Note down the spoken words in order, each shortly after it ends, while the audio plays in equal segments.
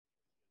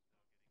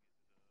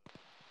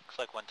Looks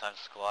like one-time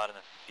squad in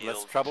the field.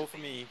 Less trouble for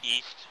me.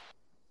 East.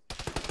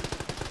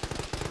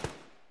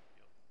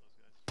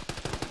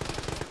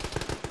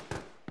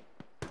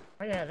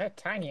 Oh yeah, that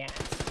tiny ass.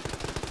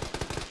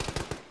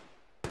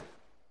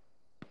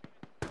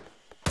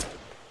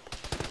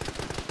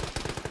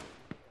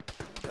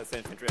 That's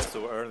infantry I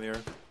saw earlier.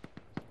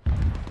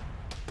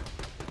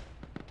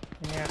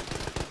 Yeah.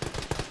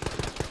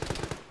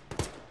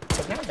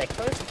 But now they're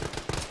close.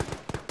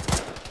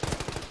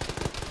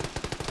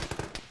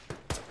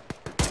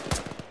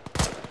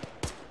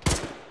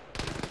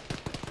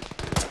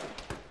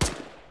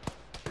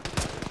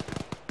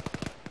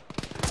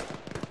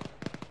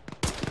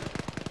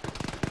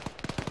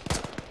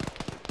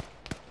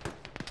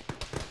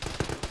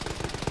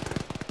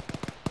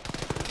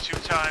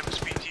 Times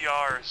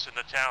BTRs in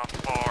the town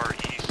far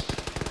east.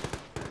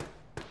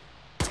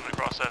 Coming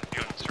across that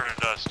field and turning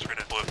to us,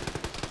 turning blue.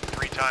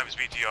 3 times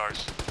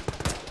BTRs.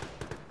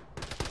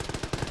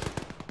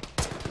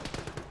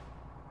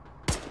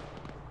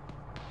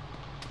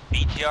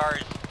 BTR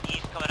is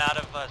east coming out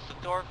of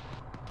Sukdorf.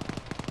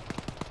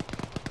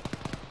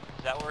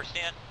 Is that what we're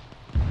seeing?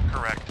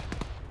 Correct.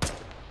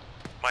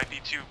 Might be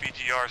 2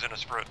 BTRs in a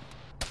sprint.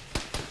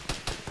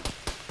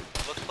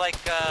 Looks like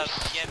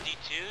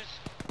PMD2s.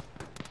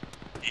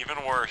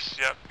 Even worse,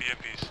 yep,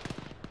 BMPs.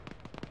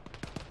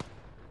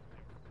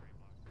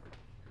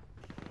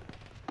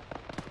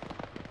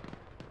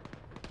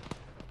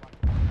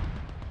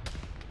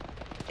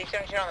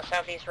 T-17 on the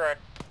southeast road.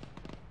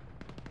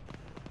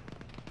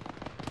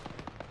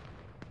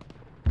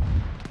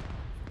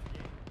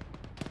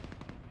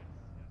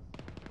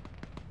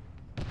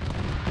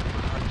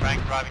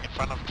 Frank driving in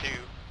front of 2.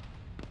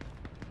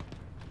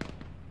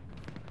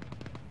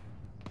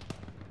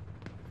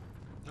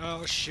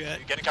 Oh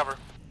shit. Get a cover.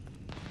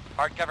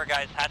 Hard cover,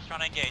 guys. Hats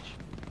trying to engage.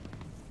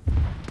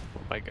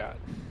 Oh my god.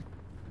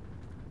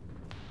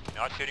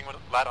 Not shooting with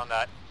lat on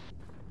that.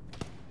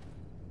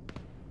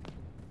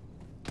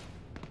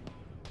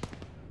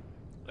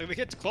 If we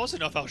get close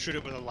enough, I'll shoot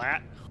it with a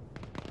lat.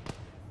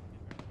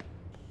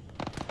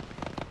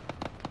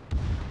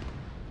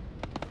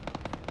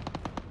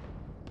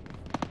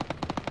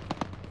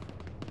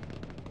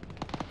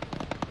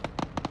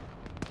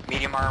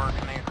 Medium armor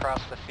coming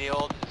across the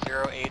field,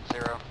 080.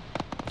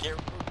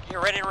 Get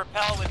ready to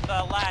repel with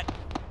lat.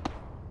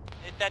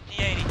 Hit that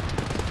D80.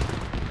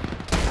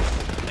 I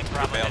think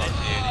Bravo hit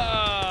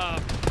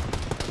D80.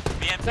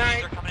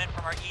 BMPs are coming in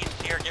from our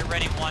east here. Get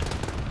ready, 1.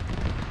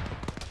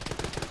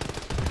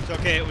 It's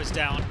okay, it was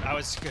down. I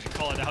was gonna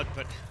call it out,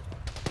 but...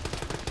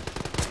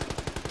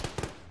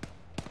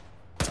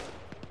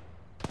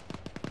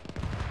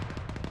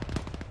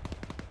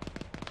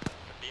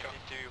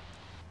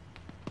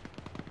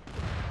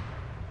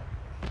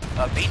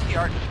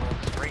 BTR just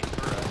rolled straight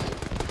through us.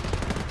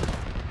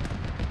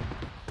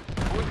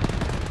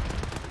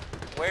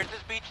 Where's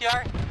this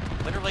BTR?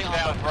 Literally on the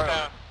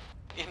road.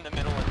 In the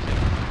middle of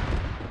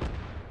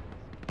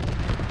 2.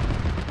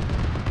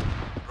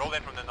 Rolled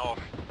in from the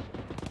north.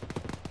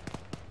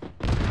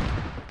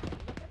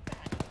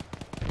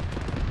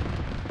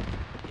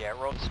 Yeah, it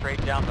rolled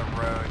straight down the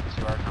road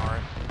to our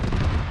north.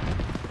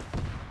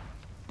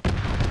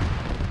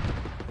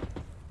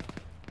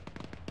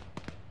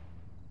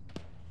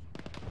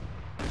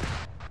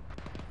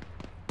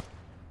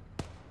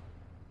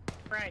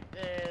 Right,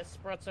 the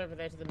Sprut's over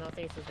there to the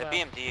northeast as The well.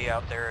 BMD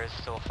out there is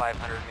still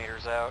 500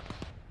 meters out.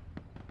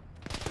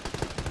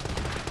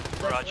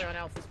 Roger. On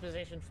Alpha's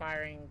position,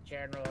 firing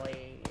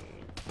generally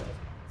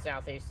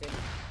southeast.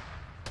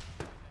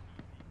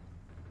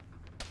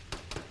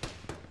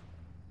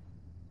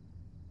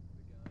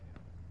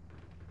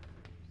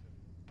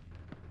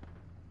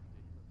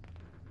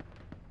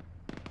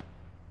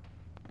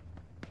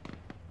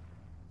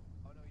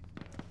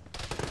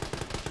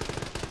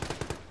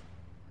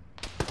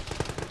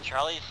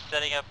 Charlie's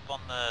setting up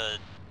on the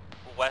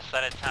west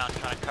side of town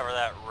trying to cover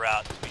that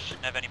route, so we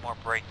shouldn't have any more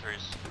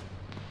breakthroughs.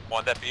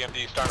 Want that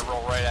BMD starting to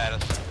roll right at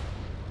us.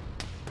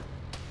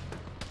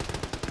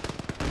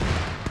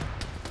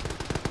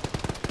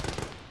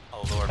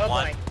 Oh lord, oh,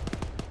 1. Boy.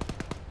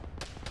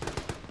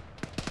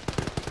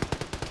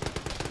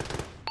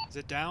 Is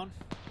it down?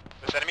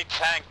 There's enemy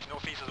tank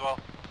northeast as well.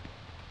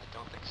 I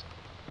don't think so.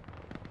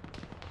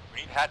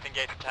 We need Hat to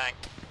engage the tank.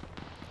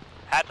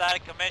 Hat's out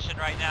of commission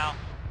right now.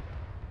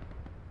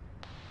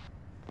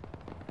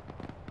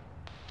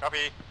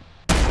 Copy.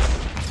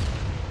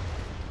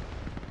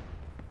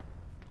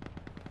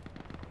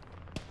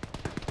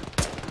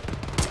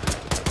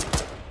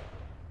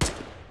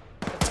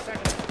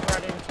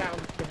 Second in town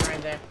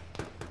behind there.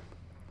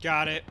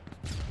 Got it.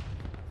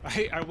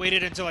 I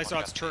waited until I saw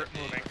its turret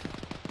moving.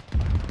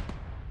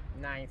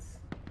 Nice.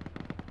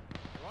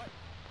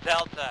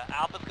 Delta,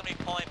 Alpha's gonna be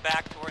pulling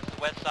back towards the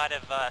west side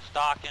of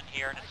Stockton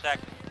here in a sec.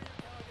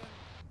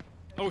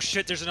 Oh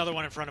shit, there's another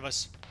one in front of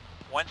us.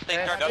 Once they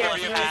start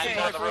pulling back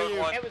on the road,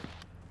 1.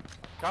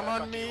 Come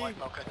on me!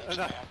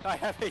 I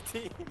have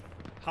 18.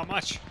 How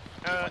much?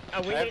 Are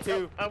we I have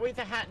 2. Are we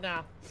the hat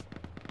now?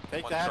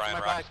 Take the hat from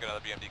my back. Got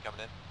another BMD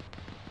coming in.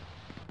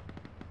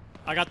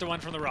 I got the one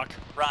from the rock.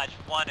 Raj,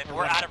 1. If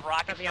we're out of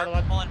rockets, the other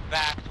start one. pulling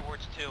back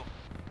towards 2.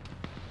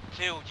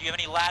 2, do you have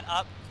any lat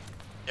up?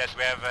 Yes,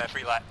 we have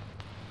free lat.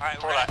 Alright,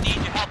 we're 4 gonna lat. need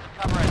your help to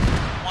cover us.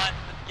 1,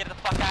 let's get the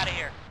fuck out of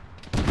here.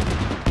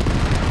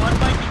 1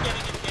 might be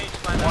getting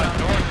engaged by the 1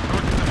 north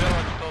of the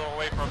village, still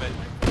away from it.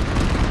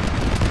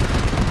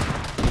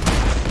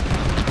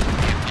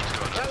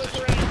 That was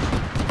the range.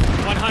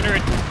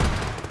 100.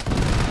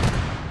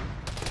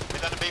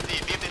 He's on the BMD.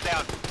 BMD's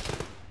down.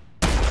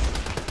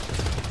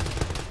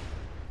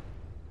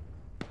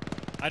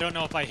 I don't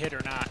know if I hit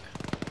or not.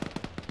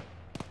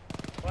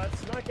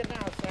 Let's knock it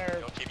now, sir.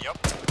 You'll keep me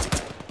up.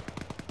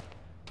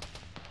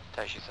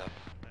 Tie she's up.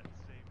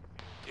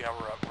 Yeah,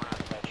 we're up. We're not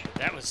that shit.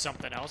 That was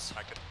something else.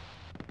 I could.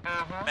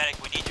 Uh-huh.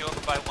 Medic, we need you over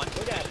by 1.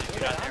 We got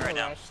You're not there right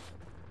now. rushed.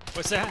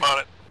 What's that? I'm on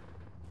it.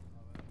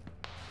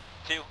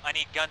 2, I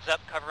need guns up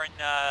covering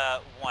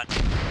 1. There's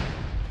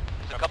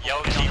a couple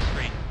Yellow moving on team. the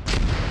street.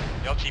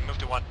 Yellow team, move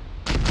to 1.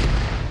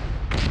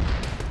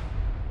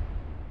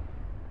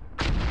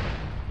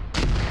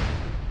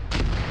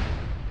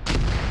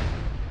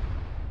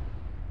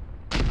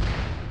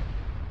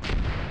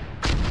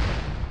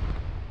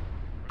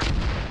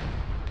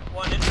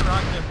 One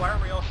interactive. Why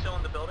are we all still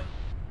in the building?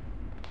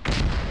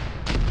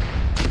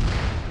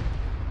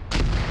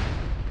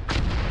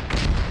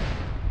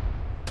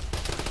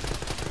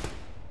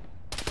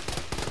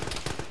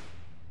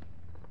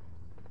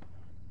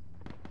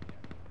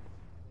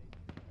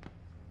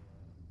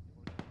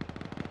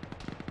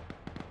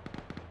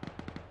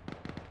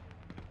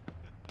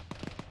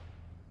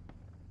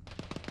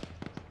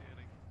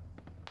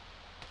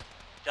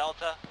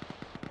 Delta,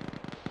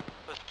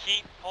 let's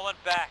keep pulling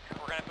back.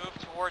 We're going to move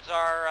towards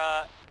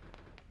our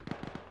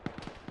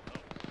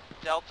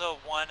Delta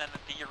 1 and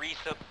the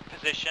Eureka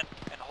position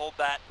and hold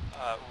that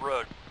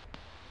road.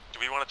 Do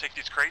we want to take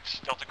these crates,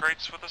 Delta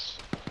crates, with us?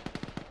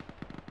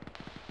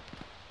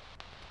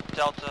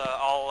 Delta,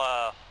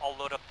 I'll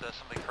load up some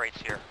of the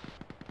crates here.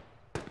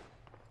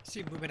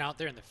 See movement out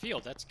there in the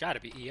field. That's got to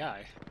be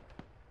EI.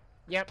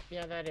 Yep,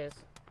 yeah, that is.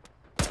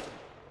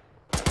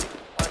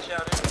 Watch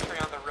out, infantry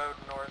on the road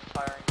north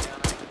firing down.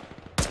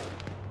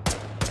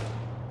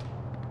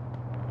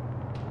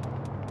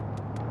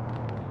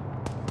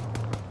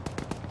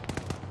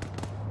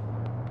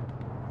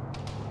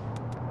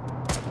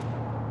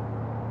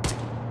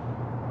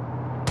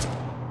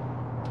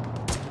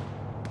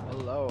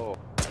 Hello.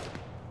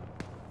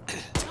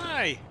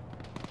 Hi.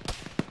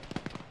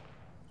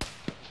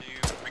 So you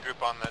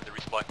regroup on the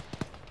resupply.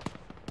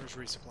 Where's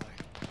resupply?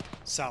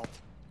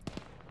 South.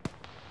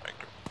 Right,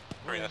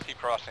 great, let's keep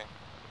crossing.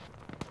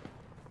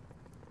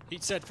 He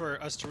said for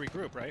us to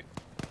regroup, right?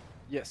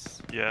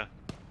 Yes. Yeah.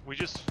 We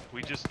just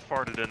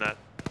farted in that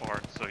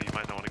barn, so you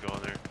might not want to go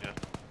in there. Yeah.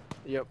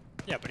 Yep.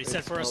 Yeah, but he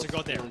said for us to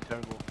go there.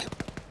 Terrible.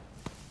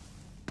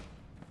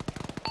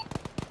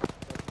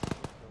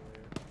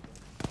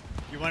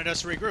 You wanted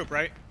us to regroup,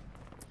 right?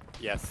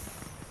 Yes.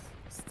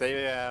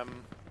 Stay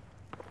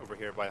over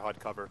here by hot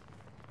cover.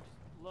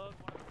 Load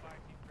one of the fire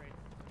team crates.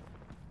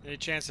 Any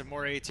chance of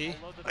more AT? Load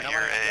the I hear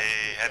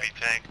a heavy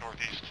tank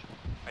northeast.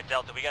 Alright,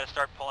 Delta, we got to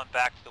start pulling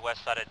back to the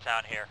west side of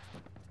town here.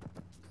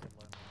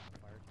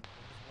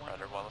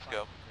 Roger, well, let's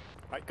go.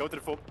 Alright, go to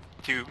the full.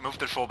 To move to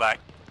the full back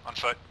on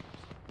foot.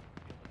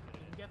 You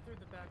can get through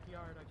the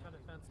backyard, I cut a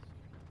fence.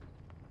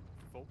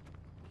 Full.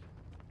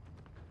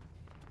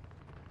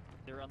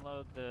 Either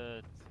unload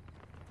the...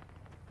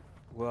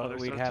 Well, Other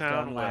we'd side of have to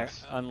town,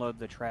 west. unload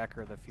the track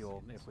or the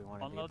fuel if we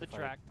wanted Unload to the get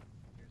track.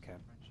 Okay,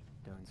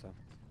 doing so.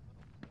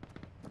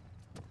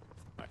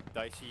 Alright,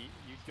 Dicey,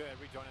 you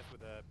rejoin us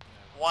with a...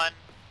 1,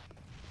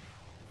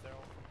 0.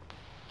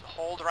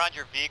 hold around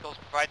your vehicles,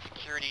 provide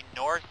security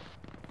north.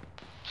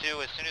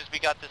 2, as soon as we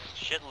got this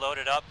shit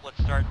loaded up,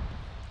 let's start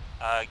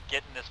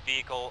getting this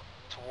vehicle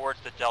towards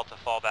the Delta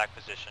fallback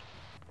position.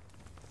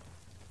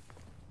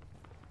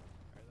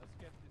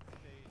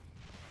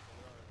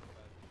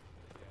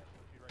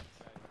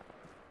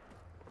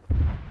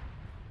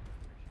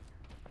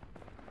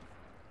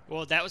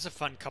 Well, that was a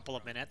fun couple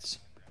of minutes.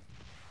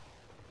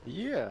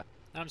 Yeah.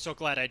 I'm so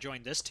glad I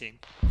joined this team.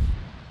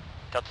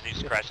 Delta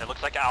News crash. It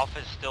looks like Alpha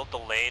is still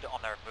delayed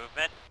on their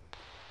movement.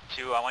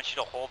 2, I want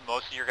you to hold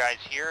most of your guys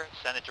here,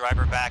 send the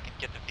driver back, and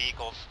get the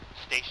vehicles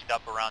stationed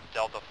up around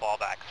Delta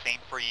fallback. Same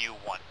for you,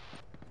 1.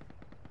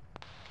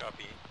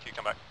 Copy. 2,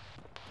 come back.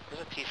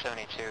 There's a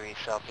T-72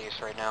 east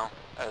southeast right now,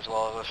 as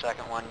well as a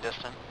second one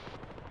distant.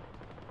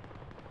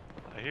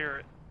 I hear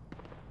it.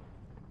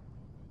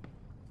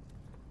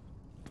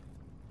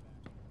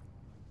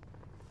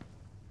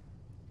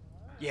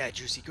 Yeah,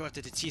 Juicy, go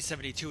after the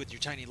T-72 with your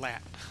tiny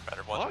lat.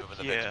 Roger, one's moving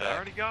the bits Yeah, I back.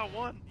 already got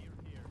one.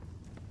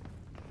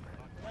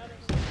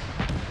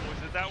 Was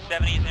it that one?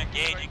 T-70 is right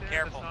engaging, there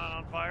careful. That's not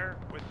on fire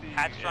with the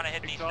Hat's trying to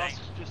hit these exhaust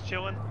things. just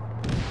chilling.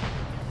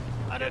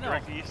 I don't know.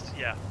 Direct east.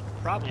 Yeah.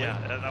 Probably. Yeah,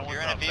 that one's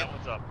You're in a up. view? That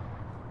one's up.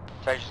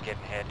 Sorry, just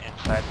getting hit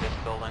inside this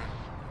building.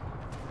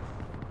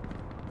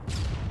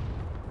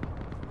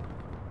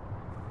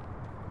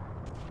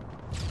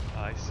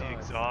 I see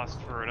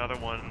exhaust for another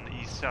one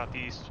east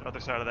southeast, other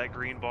side of that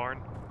green barn.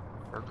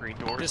 Or green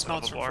doors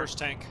Dismounts of a from bar. first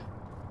tank.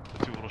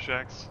 The 2 little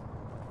shacks.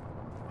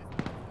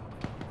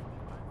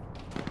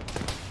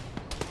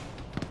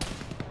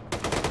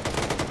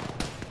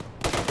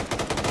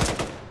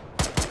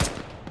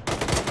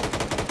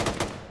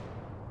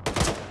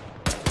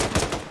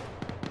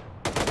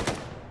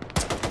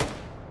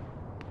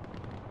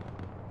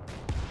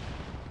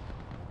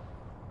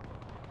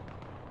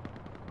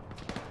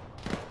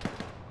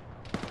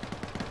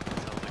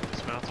 Sounds like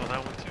dismounts on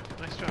that one too.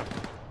 Nice job.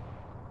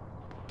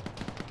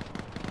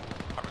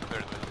 Arma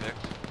clear to move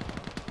next.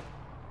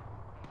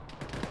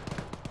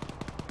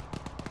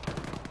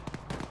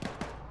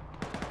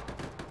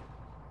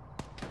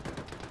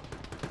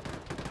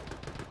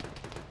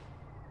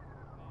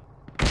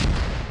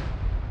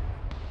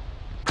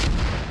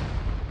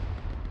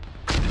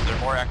 Is there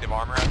more active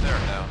armor out there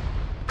or no?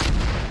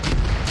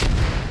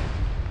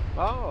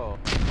 Oh.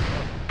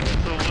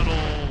 It's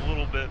a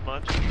little bit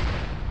much.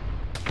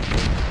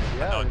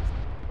 Yeah.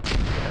 It's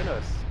behind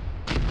us.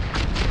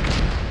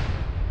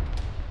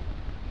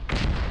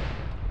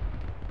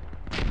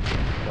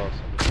 No,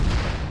 somebody.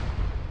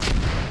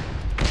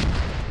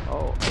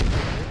 Oh.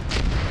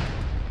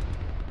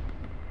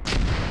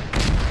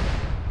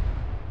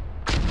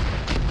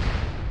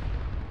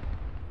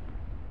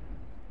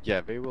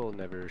 Yeah, they will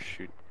never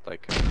shoot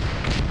like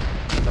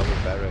another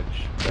barrage,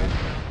 right?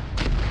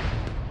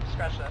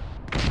 Scratch that.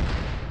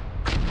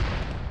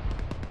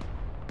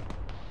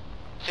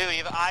 2,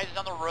 you have eyes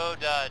on the road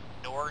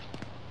north.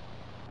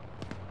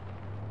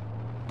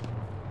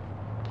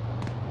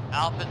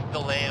 Alpha's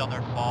delayed on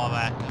their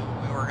fallback.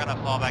 We were gonna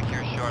fall back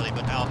here shortly,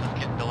 but Alpha's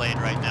getting delayed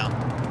right now.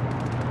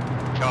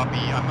 Copy,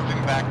 I'm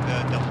moving back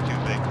to Delta 2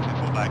 big, to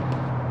fullback.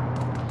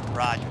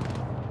 Roger.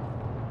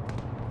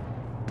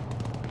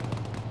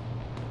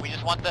 We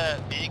just want the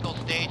vehicle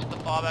stage at the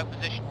fallback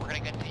position. We're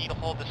gonna continue to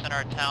hold the center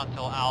of town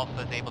until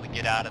Alpha is able to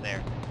get out of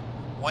there.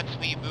 Once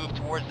we move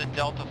towards the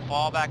Delta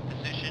fallback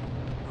position,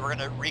 we're going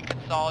to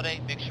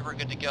reconsolidate, make sure we're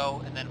good to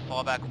go, and then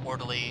fall back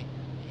orderly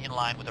in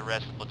line with the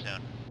rest of the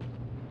platoon.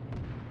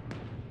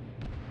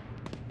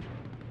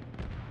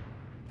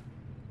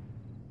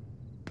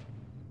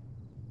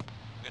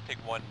 I'm gonna take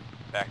one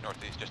back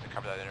northeast just to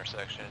cover that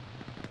intersection.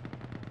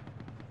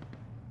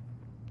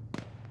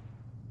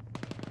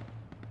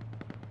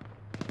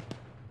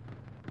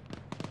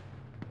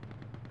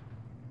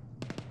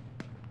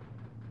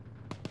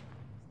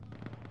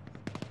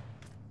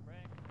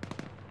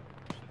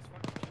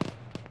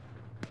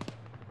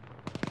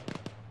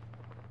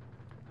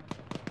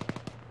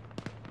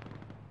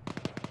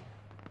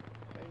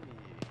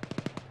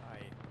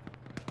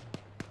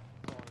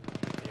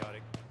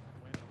 Chaotic.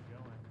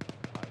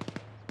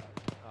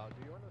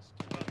 Do you want us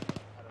to,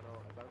 I don't know,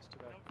 advance to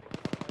that out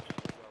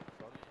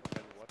front and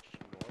then watch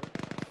north?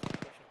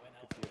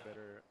 Could be a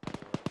better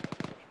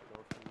watch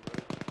north from the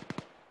road.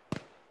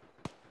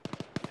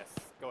 Yes,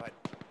 go ahead.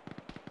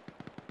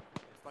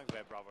 As long as we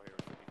have Bravo here,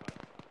 it should be fine.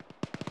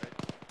 Right?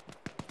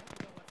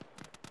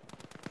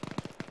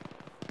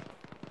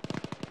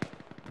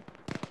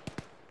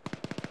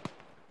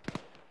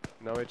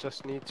 No, we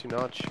just need to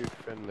not shoot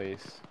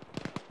friendlies.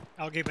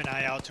 I'll keep an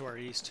eye out to our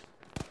east.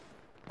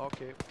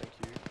 Okay, thank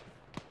you.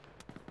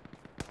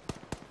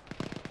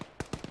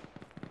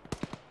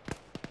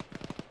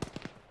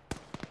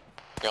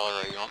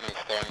 Gallery, you want me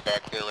staying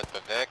back here with the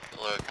Vic,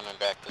 or coming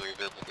back to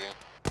revisit you?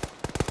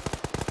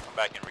 Come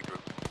back and regroup.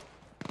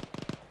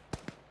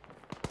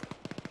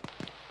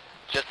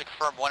 Just to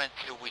confirm 1 and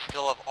 2, we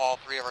still have all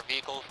 3 of our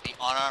vehicles, the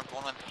unarmed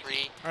 1 and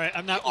 3. Alright,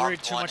 I'm not The armed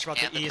worried too one much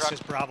about and the the east truck.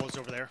 because Bravo's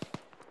over there.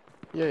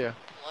 Yeah.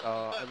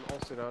 I'm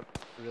also not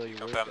really worried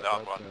Confirm the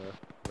about outbound.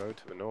 the road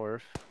to the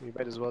north. We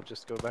might as well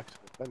just go back to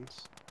the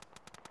fence.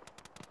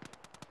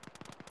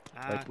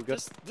 Like, we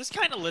got- This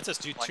kind of lets us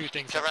do two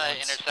things at Cover that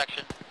once.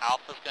 intersection,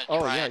 Alpha's going to Oh,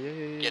 try yeah, and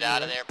yeah, get yeah,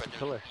 out of yeah. there, but there's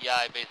Pillar. an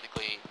EI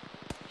basically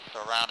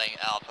surrounding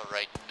Alpha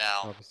right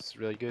now, Oh, this is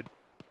really good.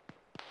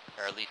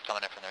 or at least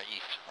coming in from their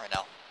east right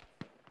now.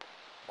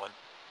 1.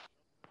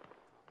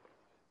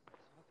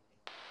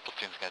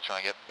 Platoon's going to try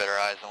and get better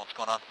eyes on what's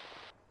going on.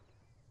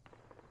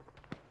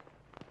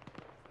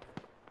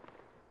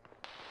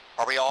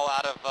 Are we all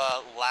out of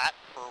lat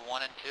for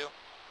 1 and 2?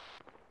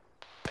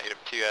 Negative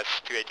 2S,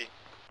 218.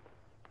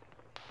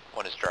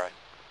 1 is dry.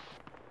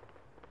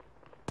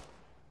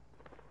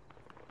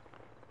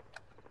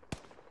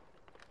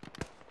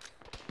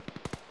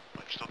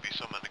 Might still be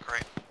some in the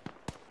crate.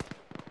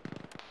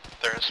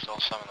 There is still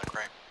some in the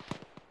crate.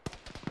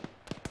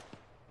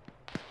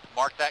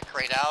 Mark that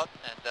crate out,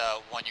 and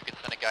 1, you can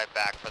send a guy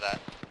back for that.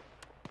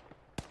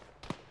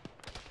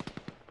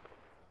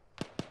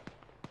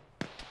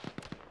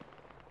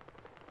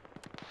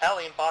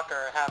 Allie and Bach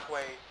are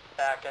halfway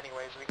back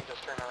anyways, we can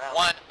just turn around.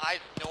 1, eyes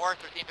north,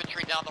 there's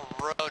infantry down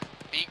the road.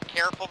 Be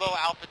careful though,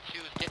 Alpha 2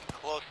 is getting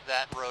close to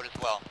that road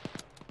as well.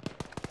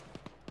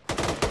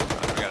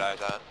 We got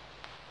eyes on it.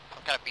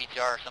 Some kind of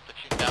BTR or something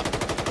shooting down.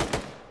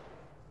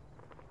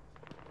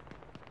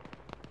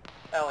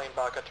 Allie and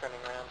Bach are turning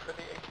around for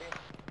the 18.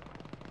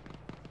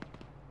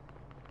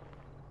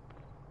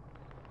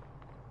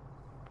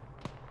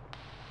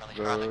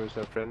 friendly. Those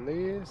are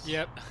friendlies.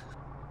 Yep.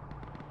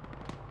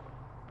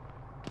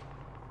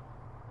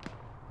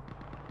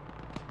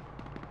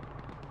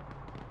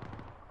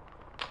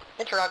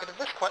 Interrogative,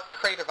 this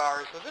crate of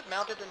ours, was it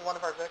mounted in one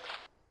of our Vics?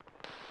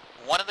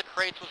 One of the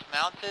crates was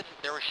mounted.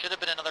 There should have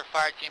been another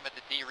fire team at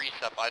the D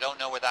resup. I don't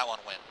know where that one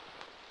went.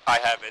 I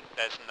have it.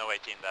 There's no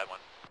AT in that one.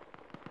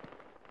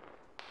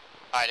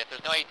 Alright, if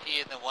there's no AT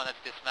in the one that's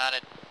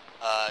dismounted,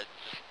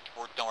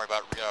 don't worry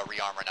about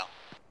rearm right now.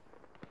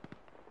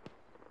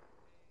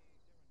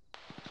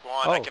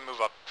 One, I can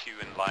move up two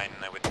in line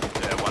with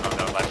the one on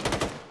the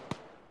left.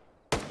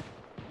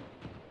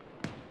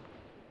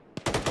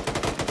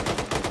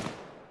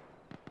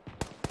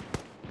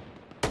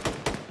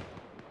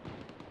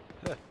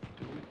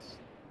 Dudes.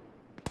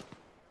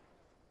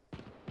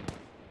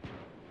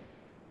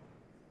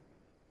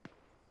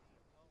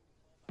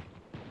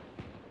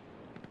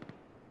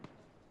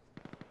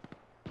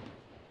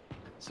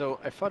 So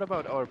I thought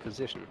about our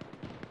position.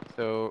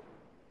 So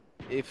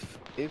if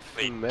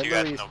Wait, memory you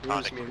guys no serves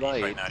contact me with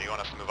right right, now. Do you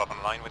want us to move up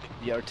in line with you?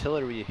 the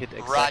artillery hit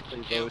Roger,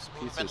 exactly two, those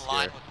move in pieces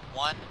line here. with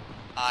one,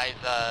 eyes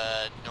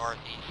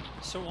northeast.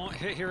 So we'll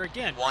hit here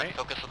again, One, right?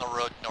 focus on the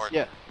road north.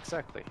 Yeah,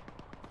 exactly.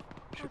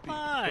 Should be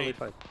totally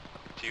fine. fine.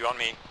 Two on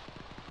me.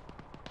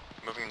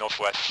 Moving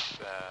northwest.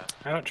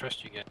 I don't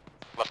trust you guys.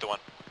 Left to one.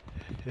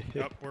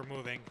 Yep, we're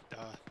moving.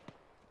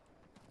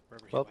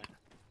 Wherever he Well, went.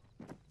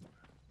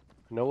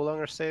 no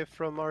longer safe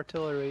from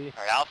artillery.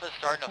 Alright, Alpha's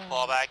starting to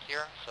fall back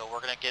here, so we're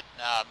gonna get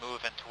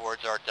moving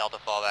towards our Delta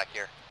fallback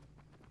here.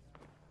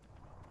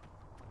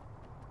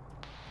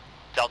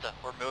 Delta,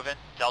 we're moving.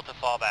 Delta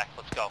fallback,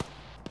 let's go.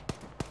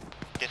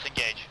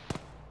 Disengage.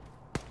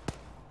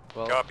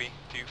 Well, Copy.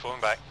 Two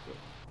falling back.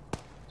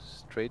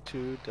 straight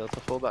to Delta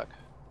fullback.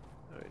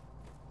 Alright.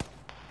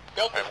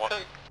 Delta's Alright,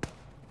 crate.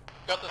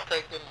 Delta's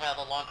crate didn't have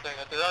a long thing.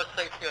 There are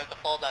crates here at the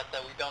fallback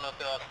that we don't know if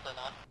they're us or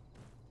not.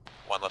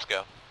 One, let's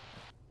go.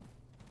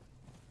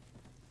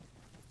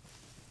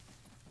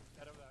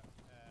 Shadow,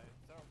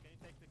 Zoro, can you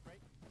take the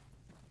crate?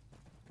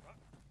 What?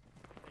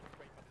 Take the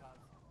crate,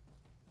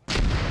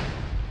 Matthias.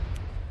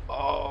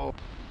 Oh!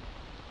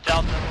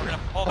 Delta, we're gonna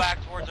pull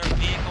back towards our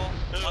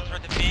vehicles. Once we're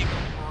at the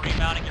vehicles, we're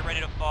remounting, get ready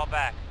to fall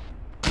back.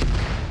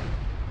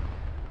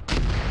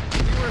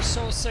 We were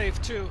so safe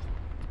too.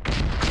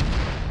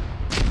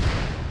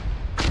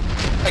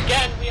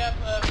 Again, we have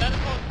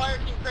medical and fire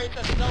team crates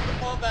at the Delta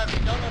fallback.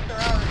 We don't know if they're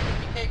ours. Should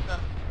we take them?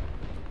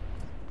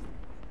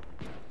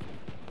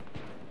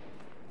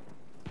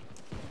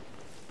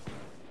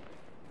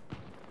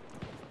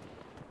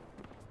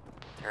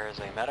 There is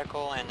a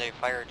medical and a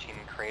fire team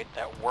crate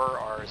that were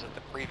ours at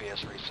the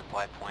previous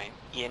resupply point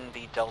in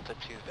the Delta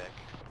 2 Vic.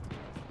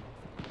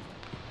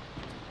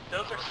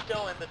 Those are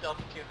still in the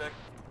Delta 2 Vic.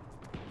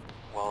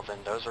 Well then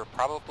those are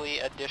probably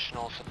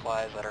additional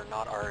supplies that are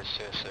not ours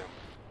to assume.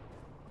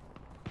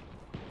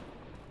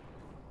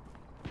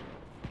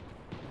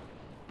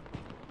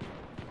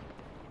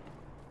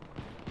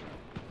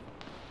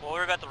 Well,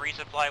 we're about to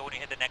resupply when we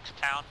hit the next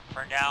town.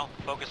 For now,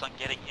 focus on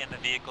getting in the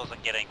vehicles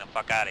and getting the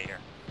fuck out of here.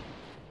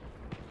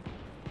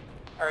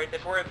 Alright,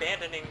 if we're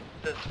abandoning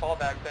this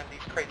fallback, then these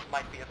crates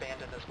might be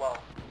abandoned as well.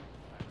 Is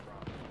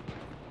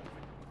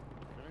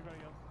there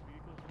anybody else's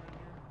vehicles around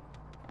here?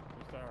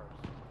 Just ours.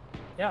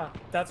 Yeah,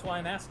 that's why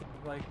I'm asking.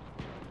 Like,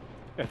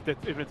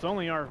 If it's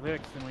only our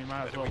Vics, then we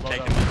might as well We load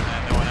take up. them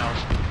and no one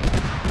else.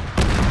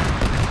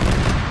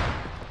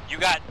 You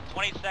got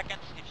 20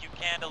 seconds, if you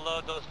can, to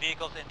load those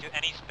vehicles into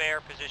any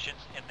spare positions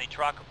in the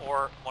truck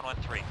or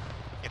 113.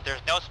 If there's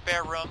no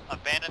spare room,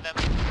 abandon them.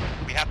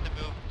 We have to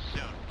move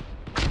soon.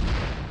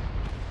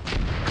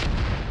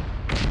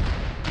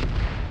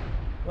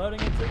 loading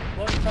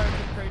fire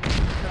team crate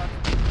into the truck.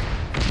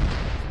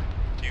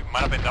 You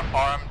might have been the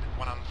armed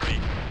 113.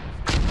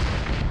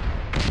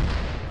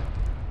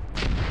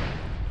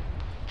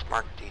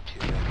 Mark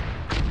D2 Vic.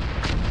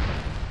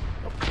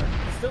 Oh, sorry.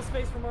 Still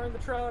space for more in the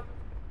truck.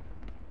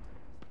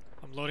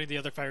 I'm loading the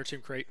other fire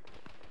team crate.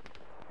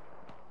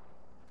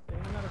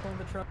 Getting the medical in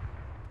the truck.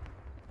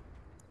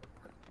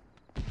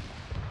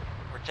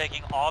 We're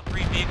taking all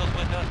three vehicles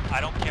with us. I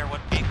don't care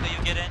what vehicle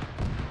you get in.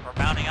 We're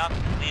mounting up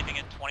and leaving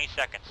in 20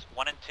 seconds.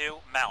 1 and 2,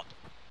 mount.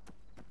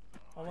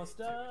 Almost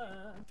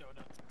done.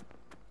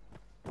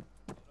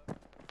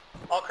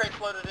 All crates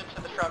loaded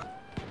into the truck.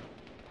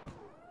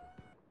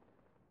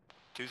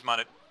 Two's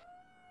mounted.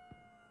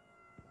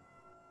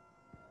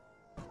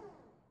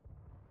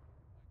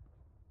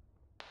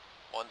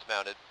 One's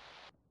mounted.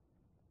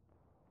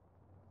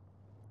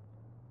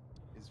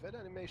 Is that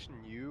animation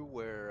new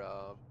where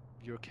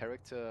your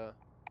character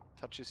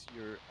touches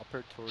your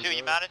upper torso? Two,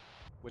 you mounted?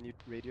 When you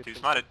radio Two's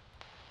things? mounted.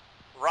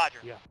 Roger.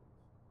 Yeah,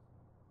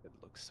 It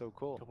looks so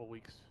cool. couple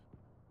weeks.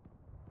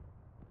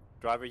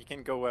 Driver, you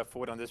can go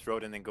forward on this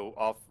road and then go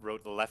off road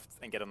to the left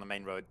and get on the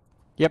main road.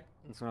 Yep,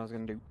 that's what I was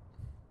gonna do.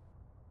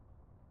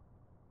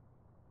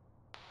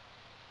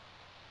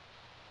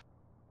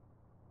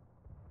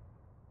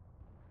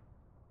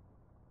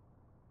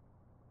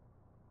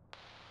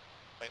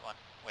 Wait one,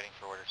 waiting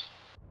for orders.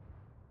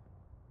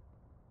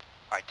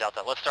 Alright,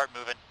 Delta, let's start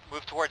moving.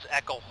 Move towards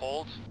Echo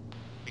Hold.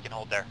 We can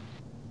hold there.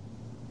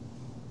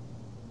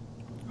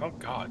 Oh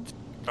god.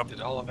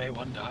 Did all of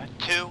A1 die?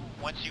 2,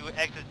 once you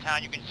exit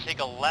town, you can take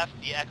a left.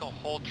 The Echo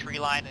Hold tree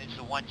line is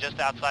the one just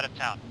outside of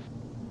town.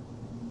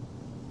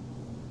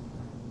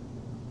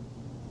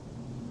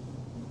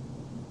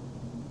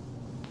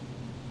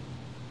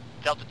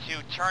 Delta 2,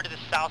 turn to the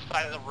south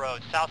side of the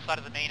road, south side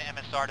of the main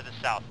MSR to the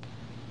south.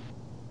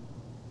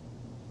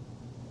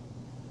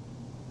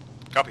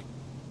 Copy.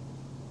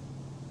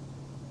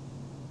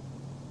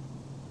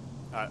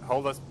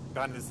 Hold us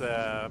behind this,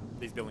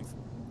 these buildings.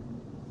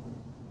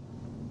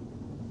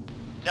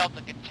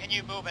 Delta,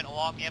 continue movement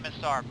along the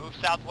MSR. Move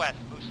southwest,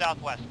 move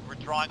southwest. We're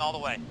drawing all the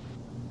way.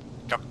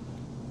 Copy.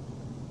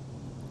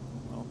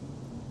 Well.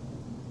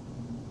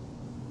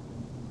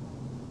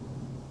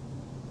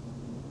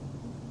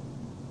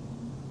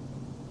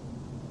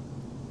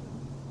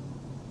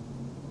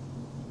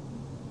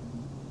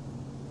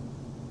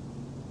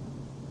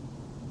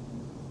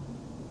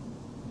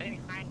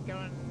 Anything behind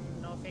going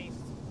northeast?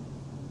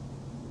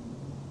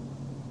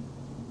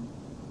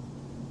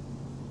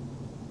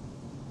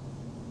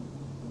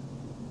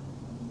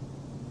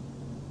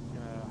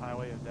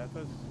 Highway of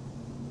Deaths.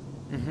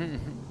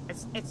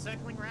 It's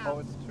circling around. Oh,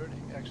 it's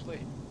turning, actually.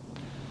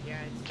 Yeah,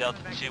 it's Delta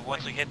coming back 2, this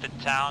once way. we hit the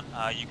town,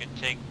 you can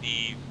take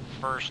the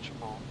first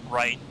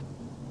right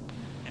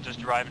and just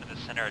drive into the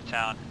center of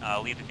town.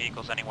 Leave the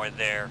vehicles anywhere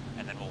there,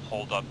 and then we'll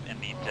hold up in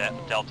the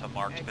Delta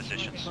marked Excellent.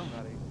 positions.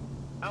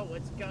 Oh,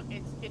 it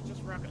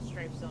just rocket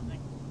strafed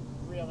something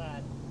real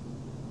bad.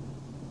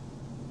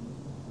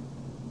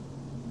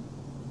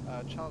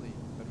 Charlie.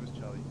 That was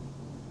Charlie.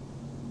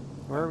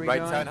 Where are we Right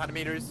going? side, 100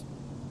 meters.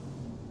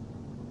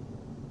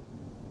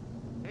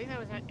 I think that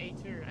was at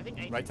A2. I think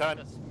A2 Right turn.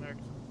 got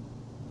smoked.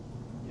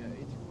 Yeah,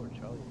 A2 or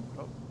Charlie.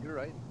 Oh, you're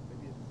right.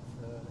 Maybe it's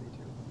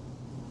A2.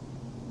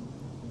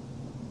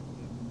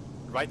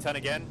 Right turn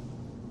again.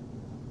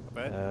 Up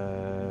ahead.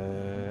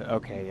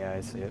 Okay, yeah,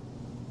 I see it.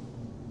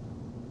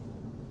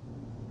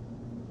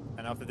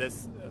 And after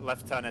this,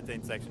 left turn at the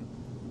intersection.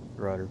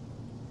 Rudder.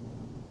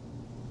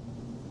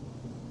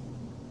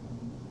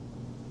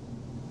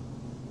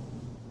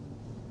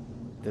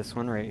 This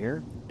one right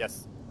here?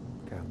 Yes.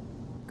 Okay.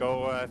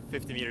 Go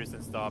 50 meters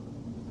and stop.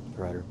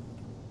 Rudder.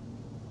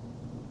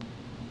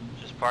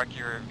 Just park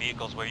your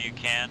vehicles where you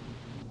can.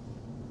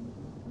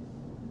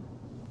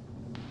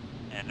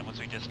 And then once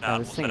we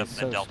dismount, this we'll thing set up is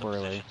in the so Delta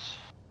swirly. positions.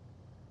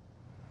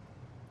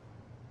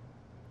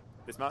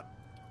 Dismount.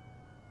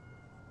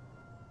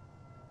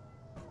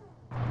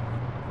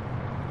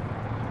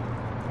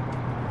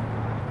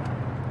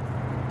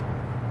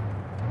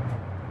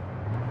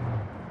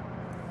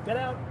 Get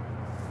out.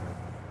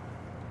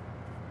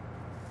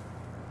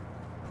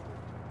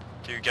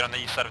 To get on the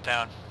east side of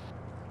town.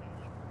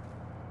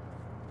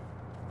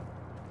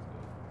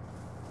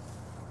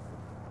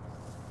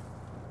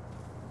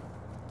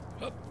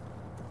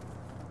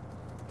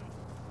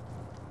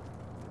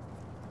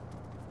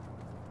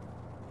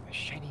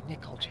 Shiny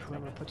nickel.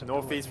 Whoever puts a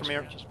Northeast from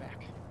here.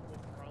 back.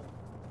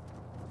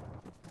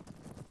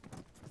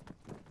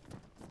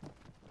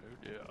 Oh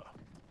dear.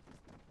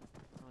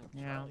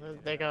 Yeah,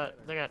 they got.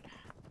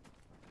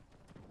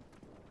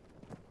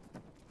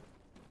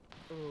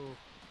 Ooh.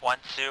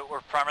 1-2,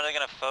 we're primarily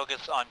going to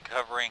focus on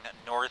covering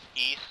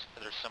northeast.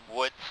 There's some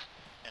woods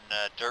and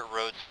dirt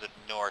roads to the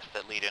north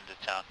that lead into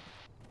town.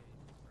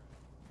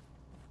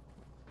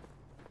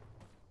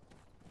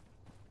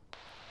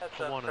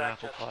 I want an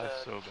apple pie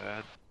so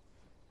bad.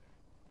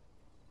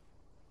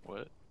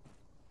 What?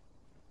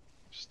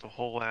 Just a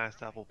whole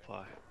ass apple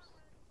pie.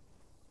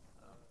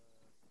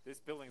 This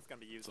building's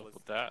gonna be What's useless. up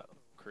with that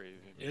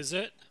craving? Is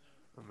it?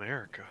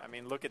 America. I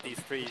mean, look at these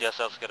trees.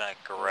 TSL's going to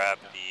grab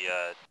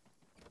the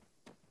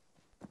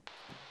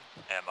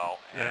ammo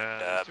Yeah,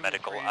 and there's too many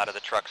medical trees. out of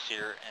the trucks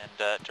here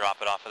and drop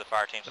it off for the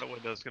fire teams. That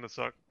window's gonna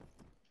suck.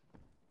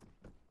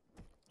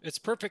 It's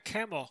perfect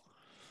camo.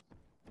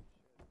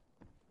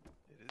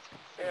 It is.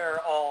 They're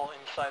all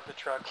inside the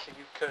truck, so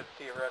you could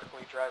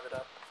theoretically drive it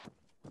up.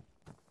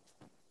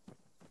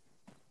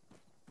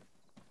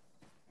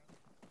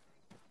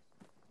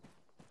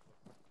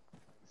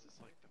 This is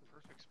like the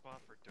perfect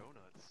spot for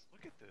donuts.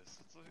 Look at this.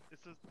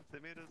 They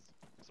made us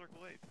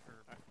circle 8 or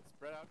Alright,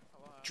 spread out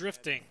along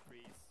Drifting.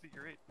 these trees.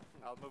 figure 8.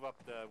 I'll move up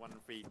the 1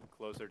 feet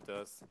closer to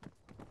us.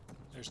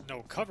 There's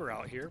no cover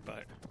out here,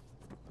 but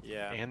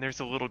Yeah. And there's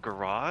a little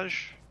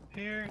garage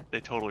here.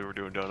 They totally were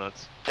doing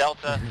donuts.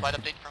 Delta, flight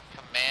update from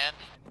command.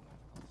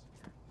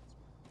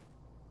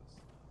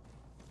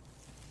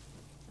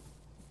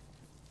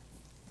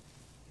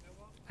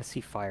 I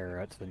see fire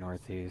out to the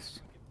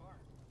northeast.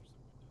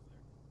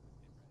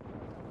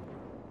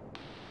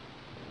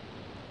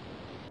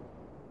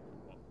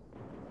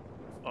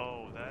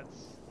 Oh,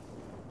 that's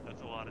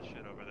a lot of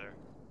shit over there.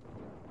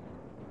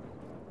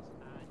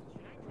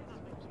 Should I turn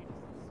on my distance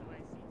so I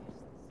see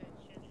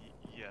distance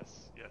section?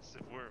 Yes.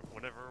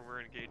 Whenever we're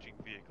engaging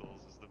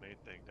vehicles is the main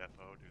thing.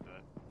 Defo, do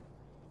that.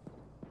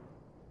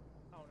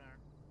 Oh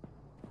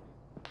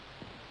no.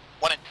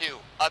 1 and 2,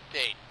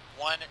 update.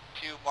 1,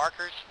 2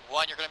 markers.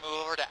 1, you're going to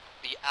move over to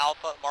the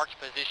Alpha marked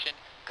position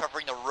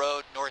covering the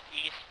road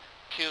northeast.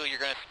 2, you're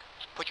going to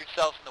put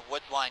yourself in the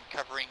woods line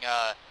covering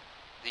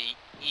the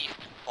east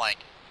flank.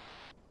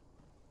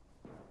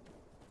 1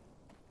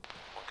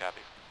 copy.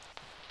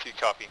 2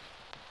 copy.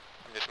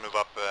 Just move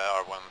up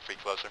R1 3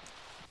 closer.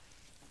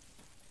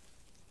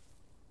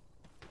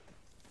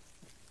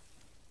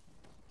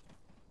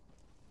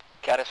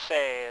 Gotta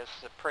say,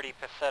 it's a pretty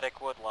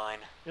pathetic wood line.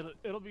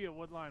 It'll be a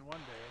wood line one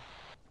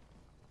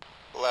day.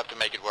 We'll have to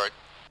make it work.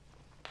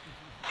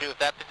 2, if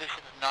that position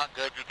is not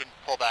good, you can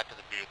pull back to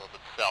the vehicles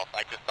itself.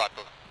 I just thought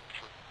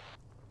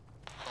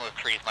some of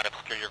the trees might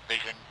obscure your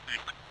vision.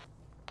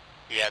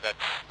 Yeah, that's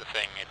the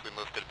thing. If we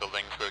move to the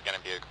buildings, we're going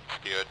to be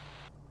obscured.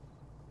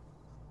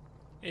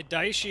 Hey,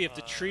 Daishi, if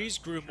the trees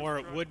grew more,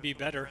 it would be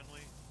better.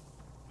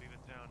 Leave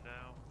it down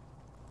now.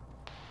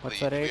 What's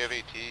that, We H? have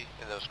AT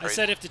in those I crates.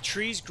 said if the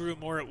trees grew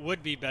more, it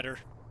would be better.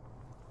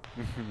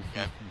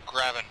 Yeah,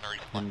 grabbing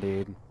or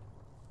Indeed.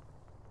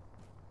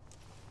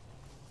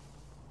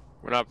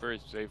 We're not very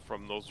safe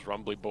from those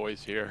rumbly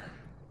boys here.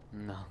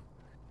 No.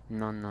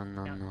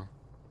 No.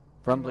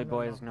 Rumbly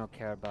boys no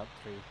care about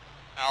trees.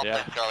 Alpha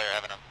Yeah. and Charlie are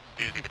having a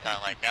doozy of a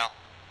time right now.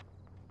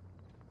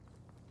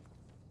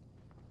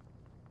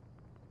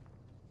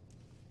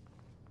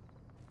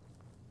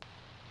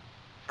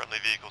 Friendly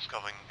vehicles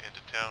coming into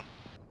town.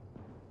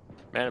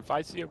 Man, if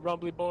I see a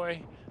rumbly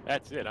boy,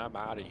 that's it, I'm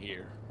out of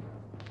here.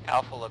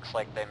 Alpha looks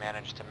like they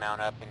managed to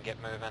mount up and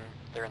get moving.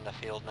 They're in the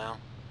field now.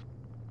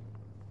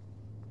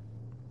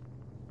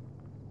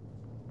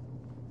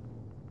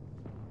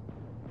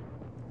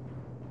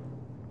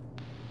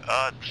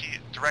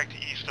 Direct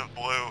east of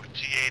Blue,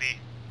 T80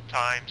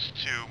 times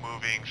 2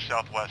 moving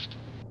southwest.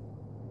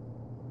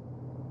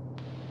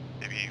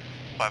 Maybe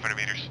 500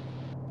 meters.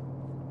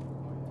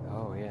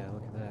 Oh yeah,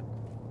 look at that.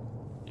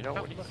 You know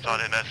what It's on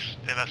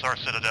MSR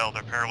Citadel.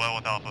 They're parallel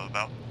with Alpha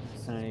about.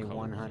 Vicinity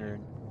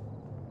 100.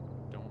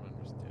 Don't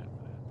understand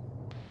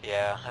that.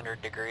 Yeah,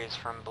 100 degrees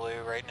from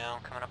Blue right now,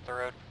 coming up the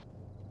road.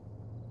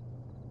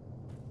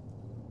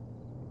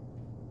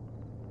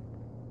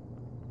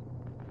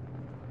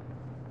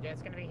 Yeah,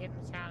 it's gonna be hitting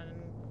town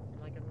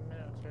in like a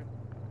minute or two.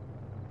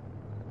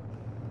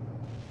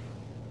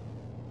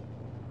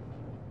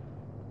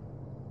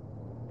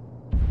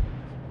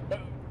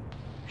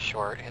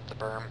 Short, hit the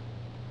berm.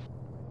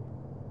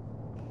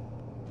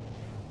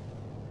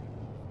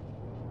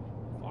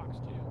 Fox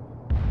too.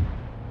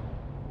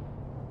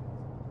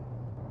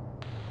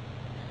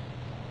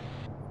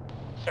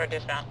 Start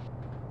dismount.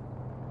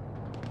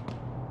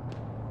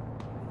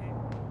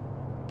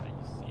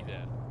 You see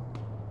that?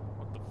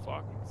 What the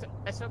fuck? So,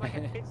 I saw like a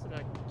pixel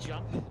like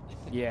jump.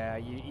 Yeah,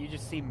 you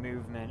just see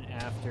movement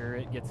after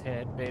it gets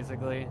hit,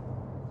 basically.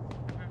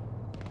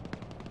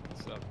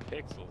 Some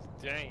pixels,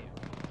 damn.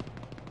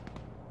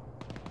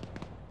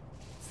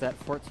 It's that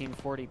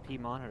 1440p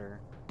monitor.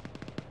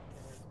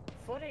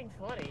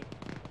 1440.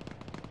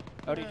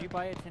 Oh, did you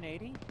buy a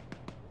 1080?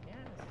 Yeah,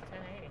 it's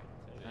 1080.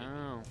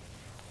 Oh.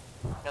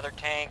 Another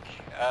tank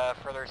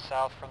further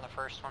south from the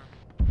first one.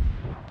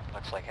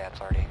 Looks like that's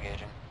already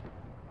engaging.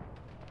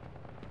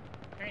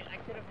 I mean, I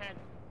could have had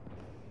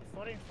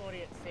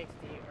 1440 at 60,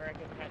 or I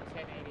could have had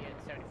 1080 at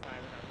 75,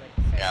 and I was like,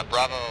 Yeah,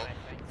 Bravo.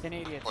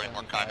 1080 at 40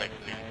 more 75 contact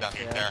is down nice,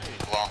 here yeah. there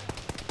as well.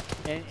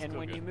 And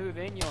when you move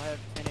in, you'll have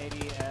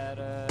 1080 at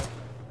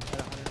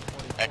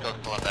 140. Echo's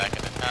pulling back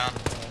into town.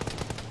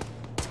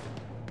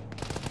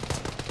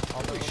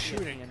 Although Who's it'll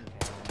be shooting? at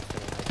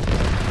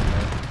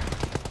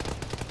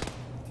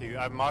the end.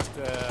 I marked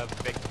the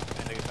big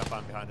and they jump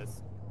on behind us.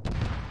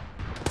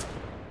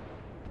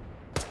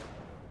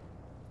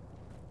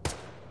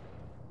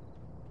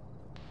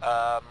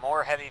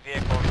 More heavy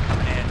vehicles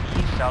coming in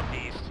east,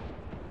 southeast.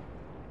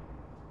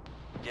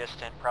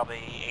 Distant,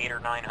 probably 800 or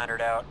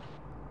 900 out.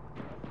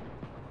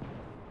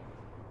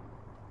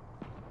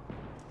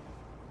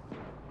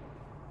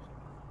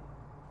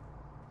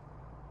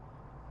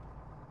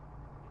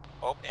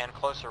 Oh, and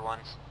closer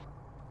ones.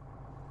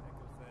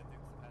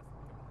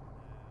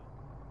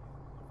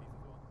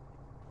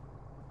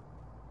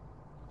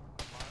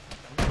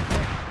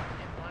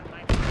 And one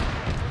might be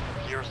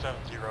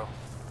 070.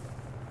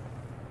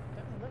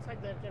 It looks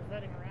like they're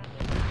running around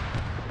it.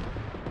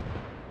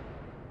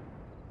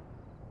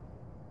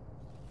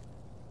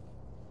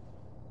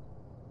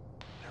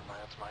 Never mind,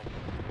 that's mine.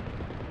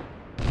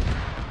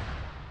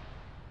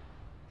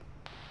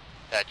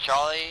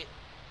 Charlie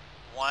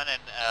 1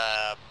 and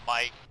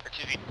Mike, or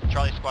excuse me,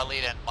 Charlie Squad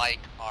Lead and Mike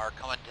are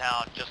coming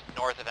down just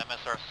north of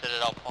MSR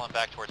Citadel, pulling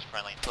back towards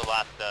friendly. So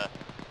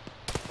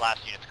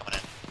last unit's coming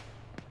in.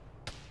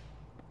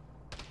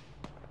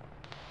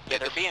 Yeah,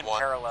 they're being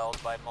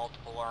paralleled by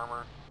multiple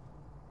armor.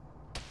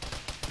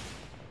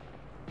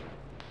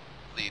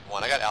 Lead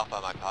 1, I got Alpha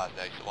on my pod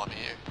now, so 1 to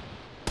you.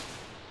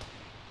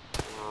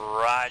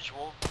 Raj,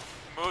 we'll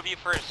move you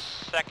for a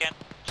second.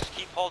 Just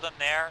keep holding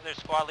there. Their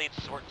squad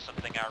lead's sorting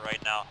something out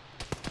right now.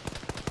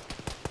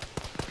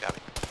 Got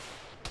me.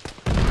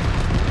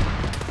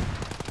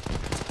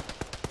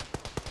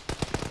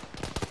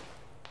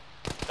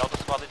 Delta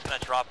squad lead's gonna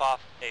drop drop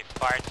off a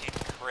fire team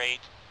crate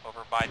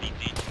over by the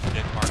D2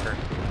 big marker.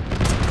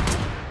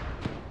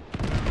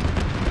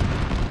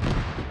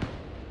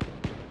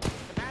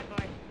 The bad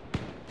boy.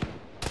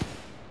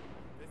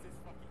 This is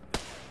fucking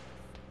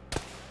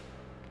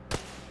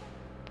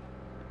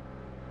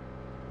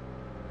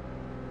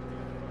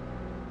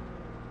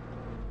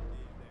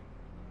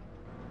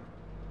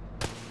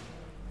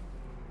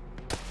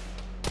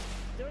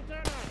Do a turn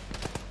on.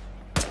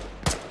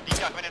 He's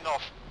coming in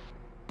off.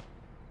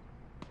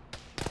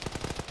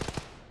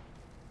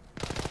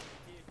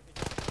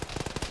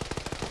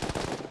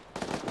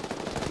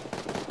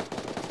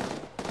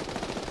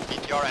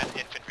 BTR and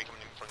infantry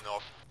coming in from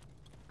north.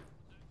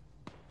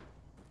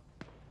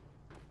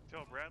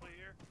 Tell Bradley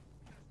here.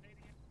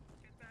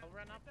 I'll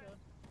run up to him.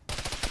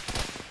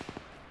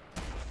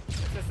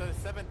 This is a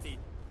 17.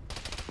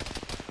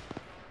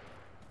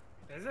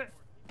 Is it?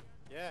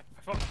 Yeah.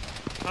 I thought.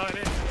 Oh, it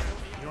is.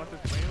 You want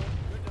this whale?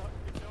 Good shot,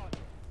 good shot.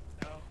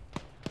 No.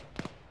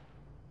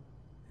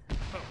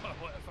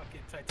 What a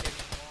fucking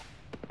titanium wall.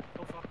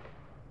 Oh fuck.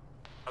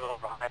 I'm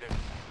over behind him.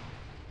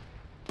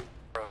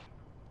 Bro.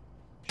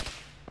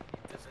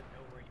 Doesn't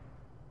know where you.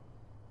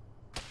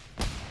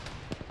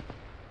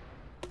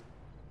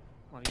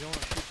 Well, you don't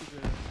want to shoot through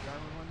the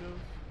driver windows?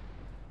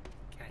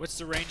 What's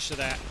the range to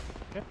that?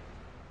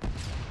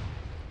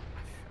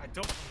 I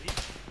don't believe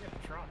it.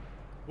 Yeah, try.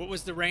 What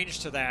was the range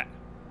to that?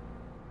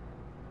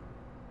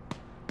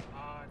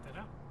 I don't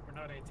know. We're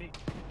not 18.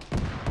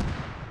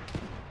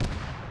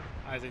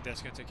 I think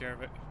that's gonna take care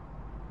of it.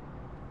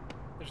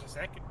 There's a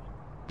second one.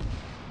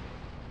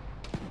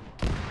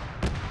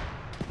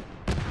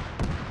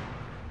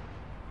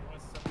 He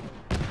wants some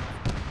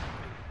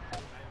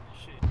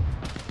shit.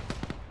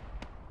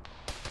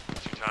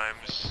 2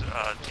 times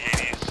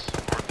T80s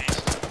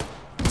northeast.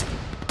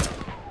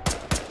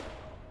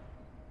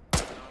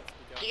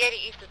 T80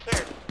 east of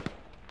 3rd.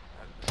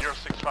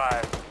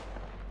 065.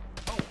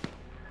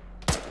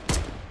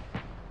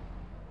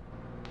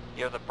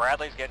 Yo, the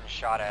Bradley's getting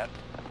shot at.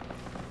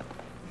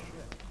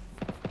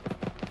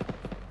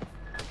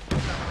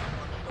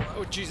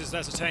 Oh Jesus,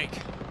 that's a tank.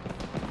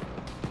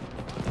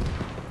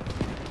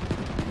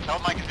 Tell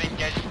Mike is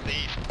engaged to the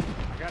east.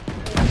 I got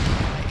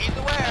He's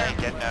aware. He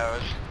get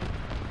nose.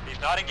 He's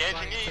not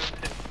engaging east.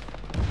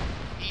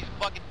 He's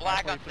fucking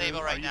black on Halfway table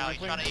through. right Are now. you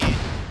He's trying to halfway eat.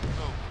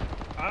 Move.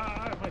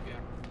 It might be.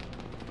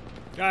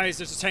 Guys,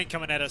 there's a tank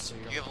coming at us.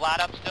 You have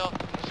lad up still?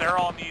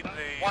 Sarah, I'll need the...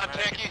 One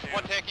tank east,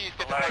 one tank east.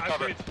 Get the Lag right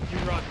cover. You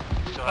run.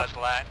 Still has the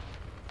lat.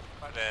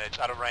 It's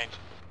out of range.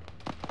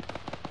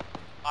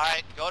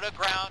 Alright, go to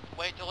ground.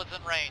 Wait till it's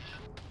in range.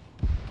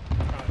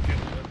 Oh, good.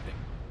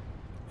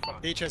 Fuck.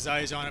 H has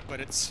eyes on it, but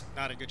it's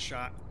not a good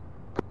shot.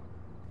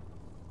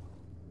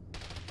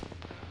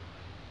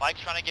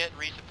 Mike's trying to get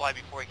resupply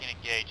before he can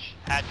engage.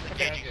 Hatch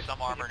engaging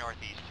some armor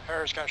northeast.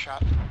 Harris got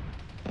shot.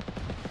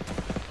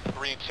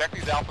 Marine, check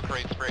these alpha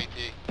crates for AT.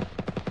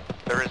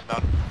 There is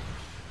none.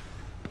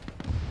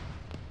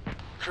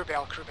 Crew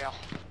bail, crew bail.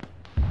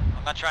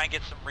 I'm gonna try and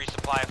get some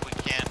resupply if we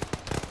can.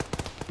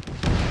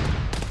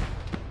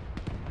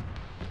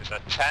 There's a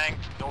tank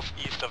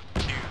northeast of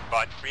 2,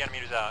 but 300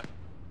 meters out.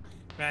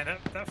 Man,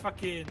 that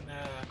fucking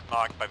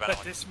Marked by that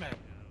Valentine. dismount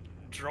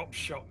drop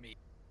shot me.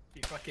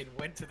 He fucking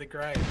went to the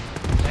ground.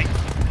 Thanks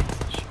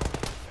and shot me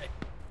in the face.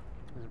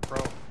 He's a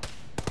pro.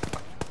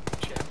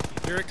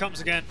 Champion. Here it comes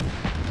again.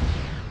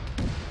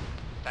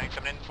 Tank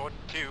coming in for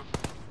 2.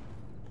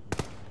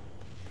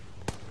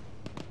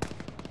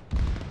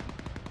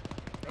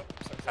 Oh,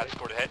 sounds Had like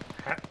scored ahead.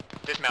 hat.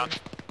 Dismount.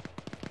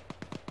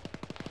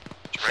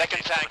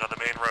 Second tank. on the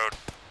main road.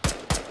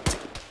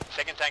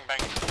 Second tank bank.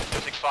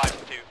 265 to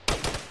 2.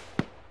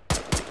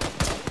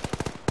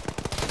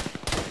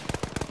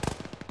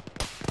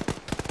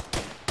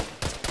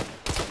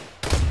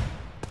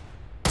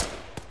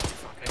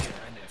 Fuck, I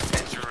need a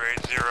fence. 080,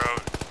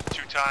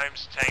 2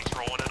 times, tanks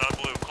rolling in on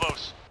blue,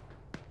 close.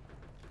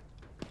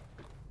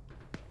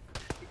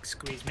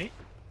 Squeeze me.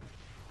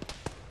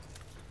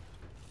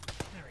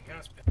 There we go.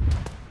 It's been...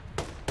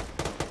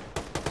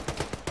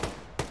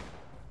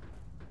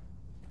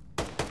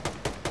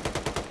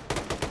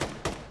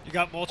 You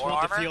got multiple More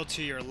in the armor? field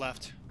to your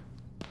left.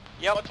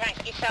 Yep. What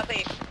tank? East,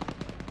 southeast.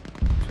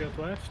 Field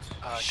left.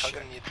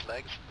 Cullen needs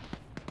legs.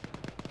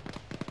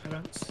 I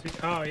don't see.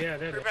 Oh yeah,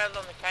 there it Crew is. battle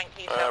on the tank.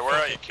 East, Where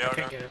are you, I Calgary?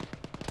 can't get it.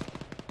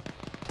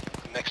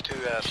 Next to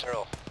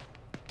Cyril.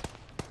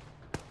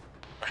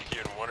 Are you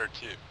in 1 or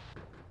 2?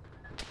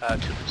 2,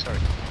 sorry.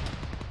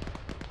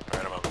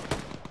 Alright, I'm up.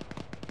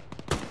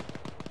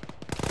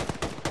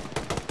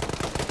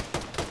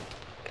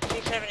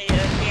 T70,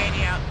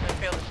 T80 out. The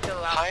field is still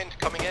out. Hind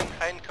coming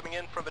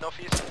in from the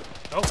northeast.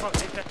 Oh fuck,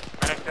 take that.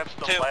 That's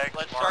the 2. lag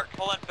Let's mark. start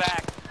pulling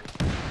back.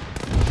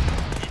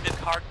 Need the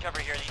hard cover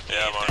here. These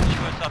Yeah, teams I'm are on.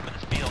 chew us up in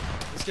this field.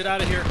 Let's get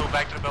out of here. Go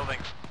back to the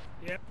buildings.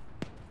 Yep.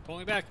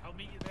 Pulling back. I'll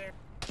meet you there.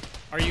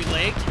 Are you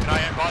legged? Keep an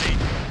eye on body.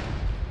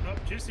 Oh,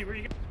 Juicy, where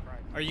you going?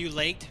 Are you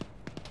legged?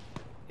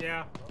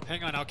 Yeah.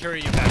 Hang on, I'll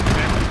carry you back.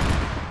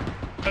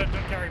 Okay?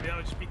 Don't carry me.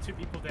 I'll just be 2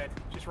 people dead.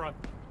 Just run.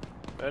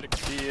 Medic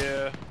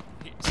here.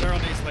 Cyril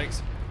needs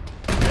legs.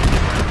 Yeah,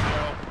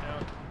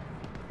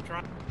 Try.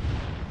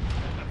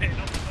 I'm hitting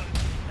off the button.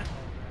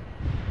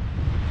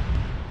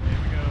 There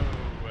we go.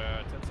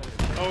 10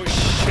 seconds. Oh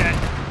shit!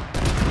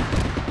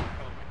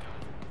 Oh my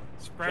god.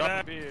 Spread Drop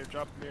out. me here,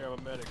 drop me here, I'm a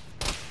medic.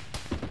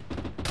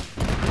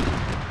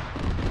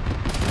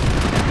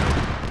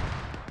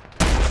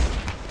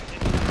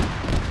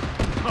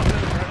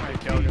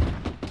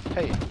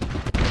 Hey,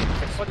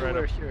 when we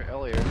were here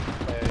earlier,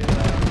 I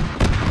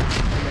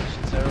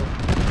mentioned Zero.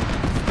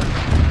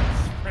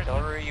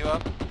 Delaware, are you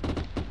up?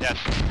 Yes.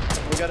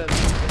 We got a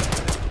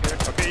here.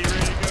 Okay, you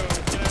ready to go?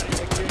 Get out of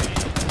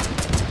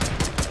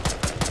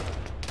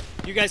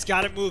here. You guys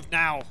gotta move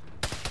now.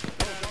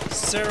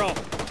 Cyril!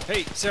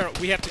 Hey, Cyril,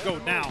 we have to go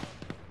now.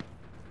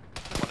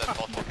 One that's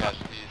multiple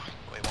casualties,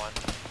 wait one.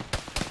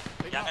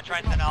 Yeah, I'm gonna try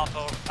and send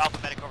Alpha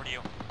Medic over to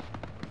you.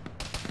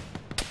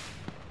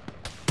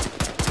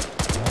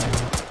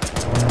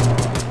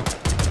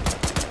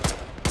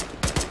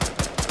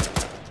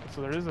 So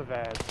there is a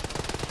VAD.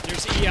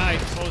 There's EI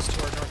close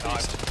to our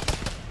northeast.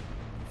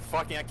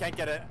 Fucking, I can't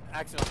get an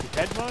accident on the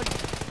dead mud?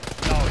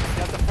 No,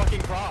 that's a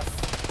fucking cross.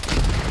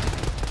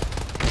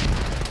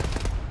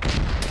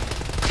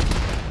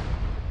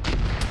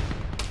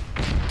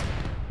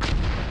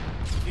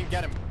 You can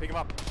get him, pick him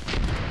up.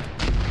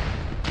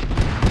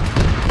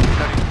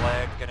 Cutting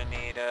flag, gonna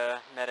need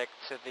a medic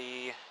to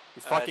the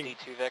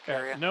D2 Vic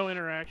area. No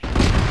interaction.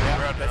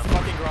 Yeah, that's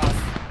fucking cross.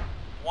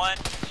 1,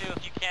 2,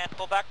 if you can,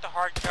 pull back to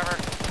hard cover.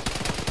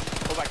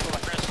 Pull back. We're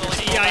gonna slowly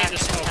There's pull EI back in the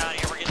into smoke. town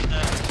here. We're getting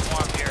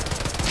swarmed here.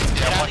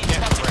 Yeah, one hit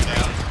right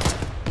now.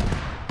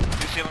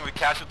 Who's dealing with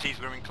casualties?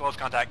 We're in close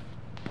contact.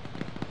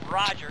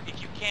 Roger,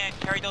 if you can,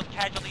 carry those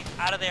casualties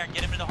out of there and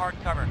get them into hard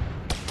cover.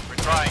 We're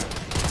trying.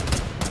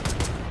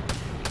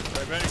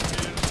 Alright, ready,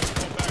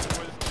 pull back,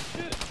 boys.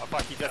 Shit. Oh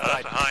fuck, he just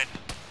died. Behind.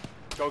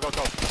 Go. Pull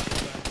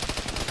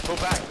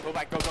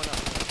back, go now.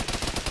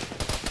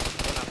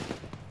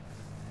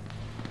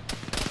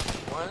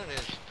 One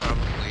is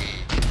probably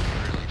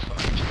really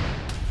fucked.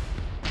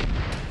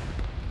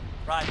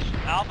 Roger,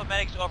 Alpha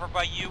Medic's over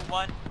by you,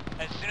 1.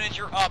 As soon as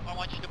you're up, I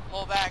want you to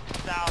pull back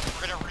south.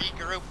 We're gonna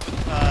regroup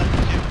with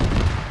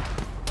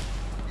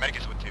 2. Medic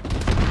is with 2.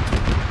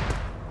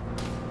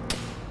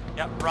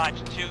 Yep,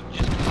 Roger, 2.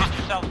 Just get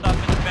yourselves up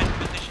in defense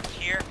positions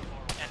here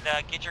and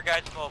get your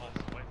guys mobile.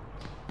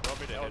 Drop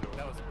me the head over.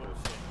 That was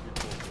bullshit.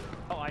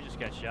 Oh, I just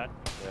got shot.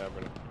 Yeah, I'm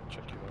gonna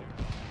check you later.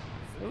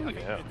 I think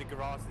yeah. the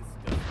grass is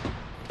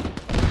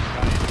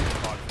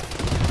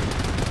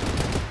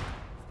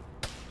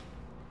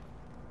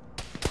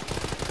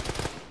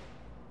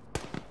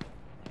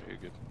Very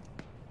good.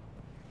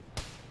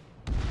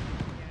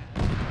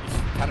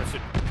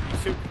 You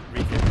should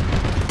reach it.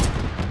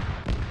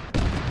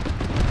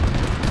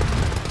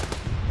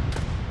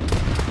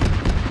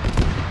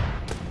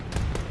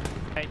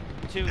 Hey,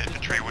 2.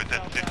 Infantry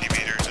within 50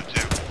 meters of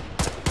 2.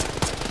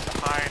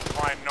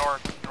 Behind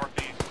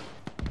northeast.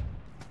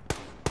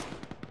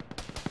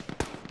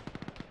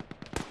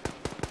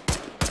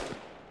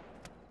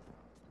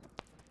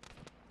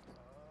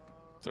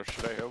 So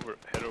should I head over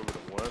to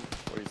 1?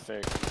 What do you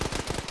think?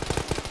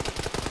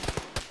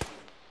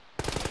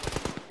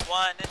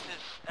 1, this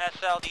is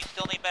SL. Do you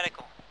still need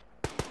medical?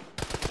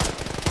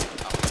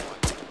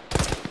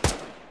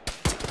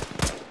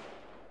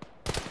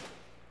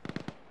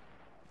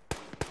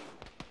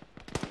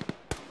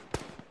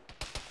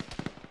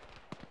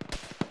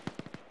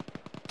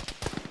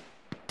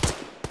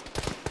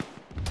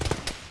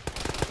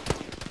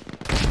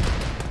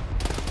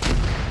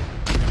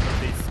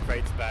 These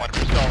crates back. One,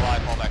 we're still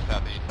alive, fall back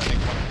southeast. I think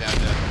one's down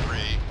to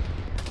 3.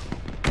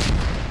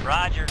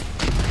 Roger.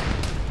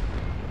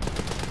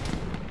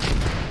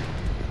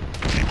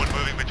 Anyone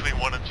moving between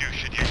 1 and 2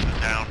 should use the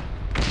town.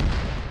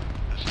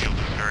 This field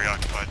is very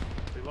occupied.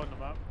 We loading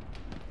them up?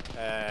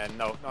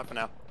 No, not for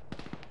now.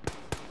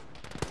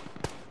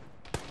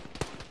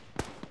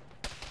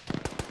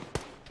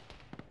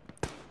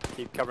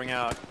 Keep covering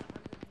out.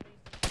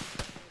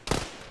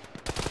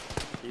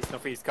 East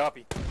northeast,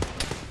 copy.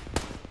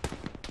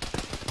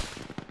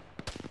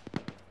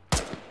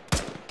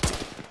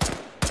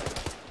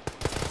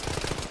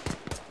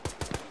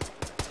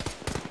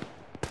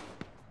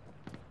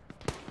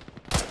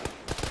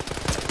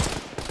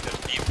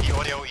 The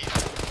audio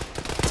east.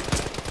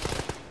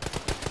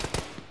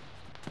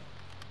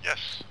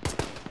 Yes.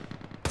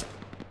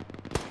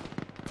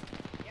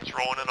 It's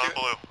rolling in on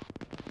blue.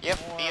 Yep,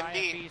 More BMD.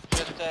 IFVs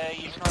just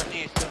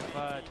east-northeast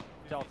of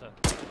Delta.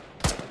 2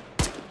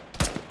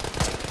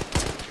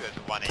 has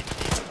 1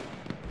 HP.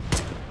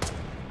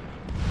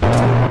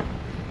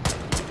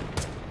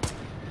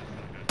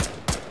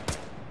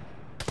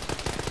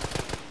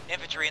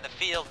 Infantry in the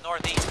field,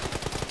 northeast.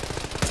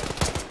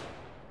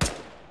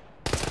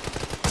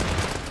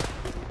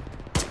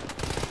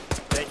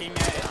 Taking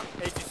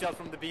HE shell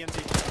from the BMD.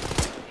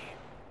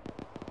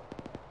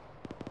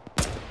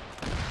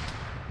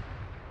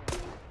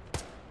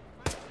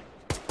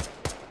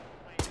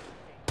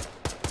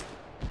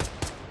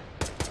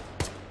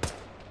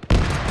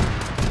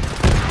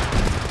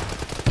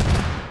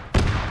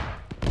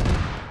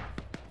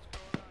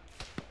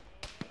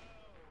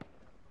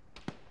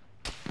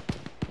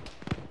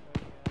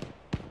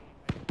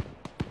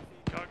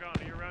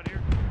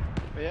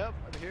 Yep,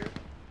 I'm here.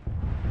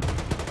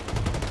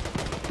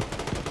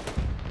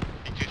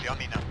 Excuse on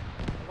me now.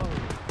 Hello.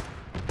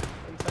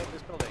 Inside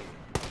this building.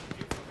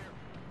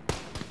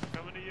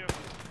 Coming to you.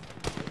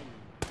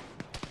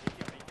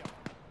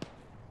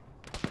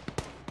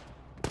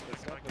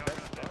 It's not the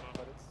best spot,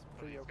 but it's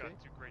pretty okay.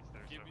 Got 2 crates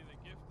there. Give me the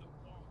gift of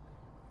walk.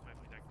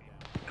 Timely technique.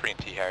 Green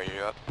Tea, how are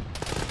you up?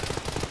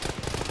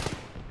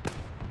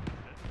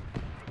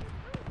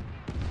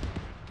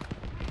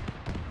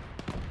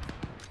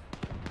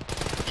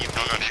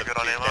 You good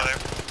on ammo there?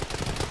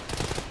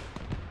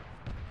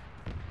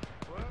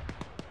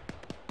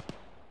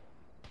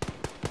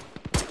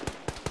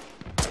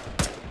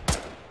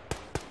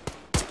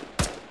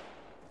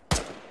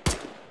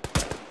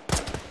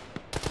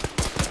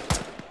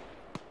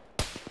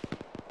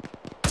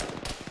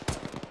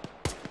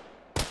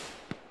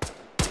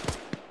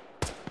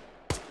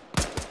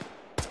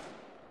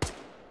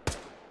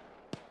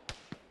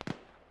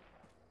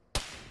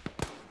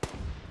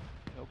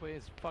 Nobody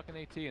has fucking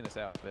AT in this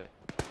outfit.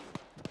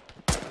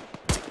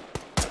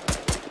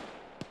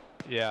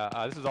 Yeah,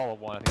 this is all of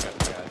one. I think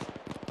that's you guys.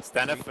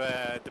 Stand up,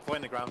 deploy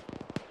in the ground.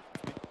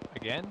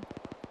 Again?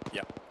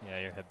 Yeah. Yeah,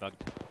 you're head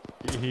bugged.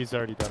 He's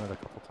already done it a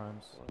couple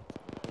times.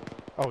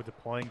 Oh,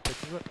 deploying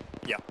fixes it?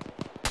 Yeah.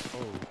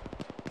 Oh.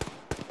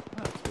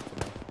 That's good to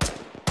know.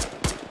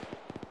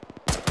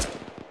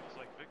 Feels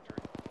like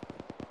victory.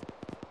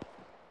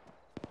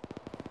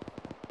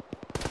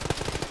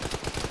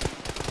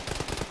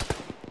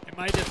 In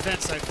my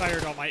defense, I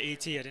fired all my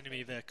AT at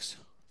enemy Vics.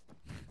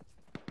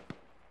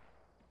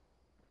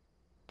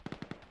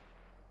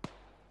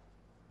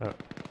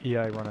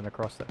 EI running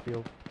across that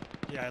field.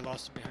 Yeah, I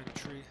lost him behind a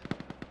tree.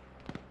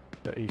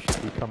 Yeah, he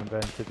should be coming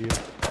back to view.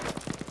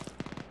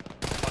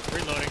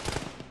 Reloading.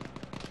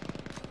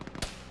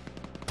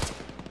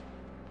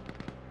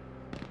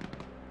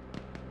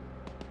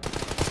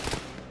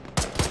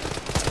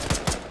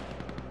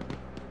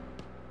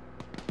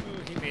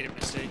 Ooh, he made a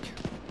mistake.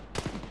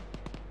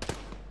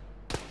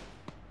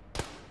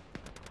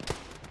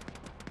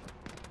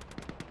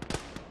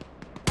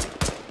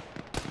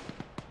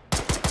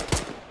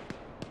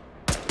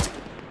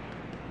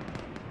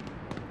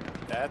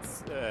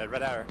 That's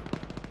red arrow.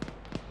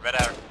 Red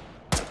arrow.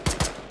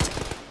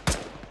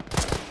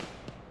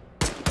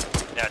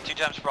 Yeah, 2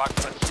 times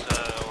rockets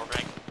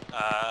orbiting.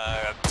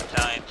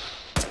 Battalion's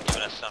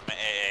giving us some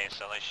AA,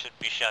 so they should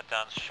be shut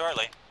down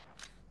shortly.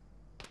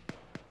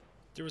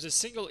 There was a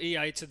single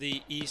EI to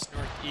the east,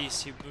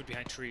 northeast. He moved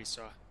behind trees,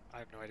 so I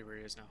have no idea where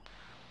he is now.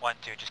 1,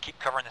 2, just keep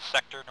covering the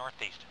sector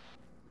northeast.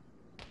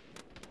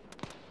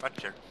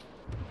 Roger.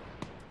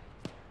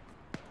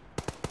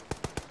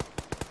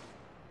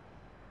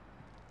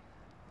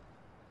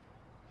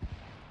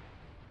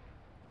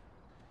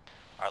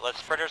 Alright, let's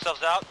spread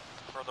ourselves out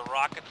for the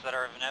rockets that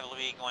are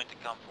inevitably going to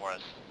come for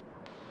us.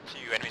 See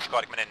you, enemy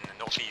squad coming in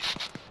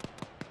northeast.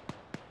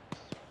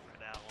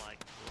 Spread out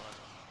like blood.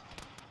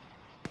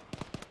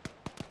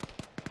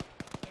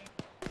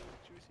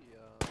 Juicy,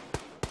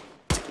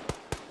 So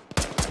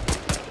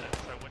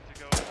I went to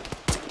go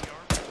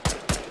ER.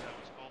 That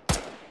was called.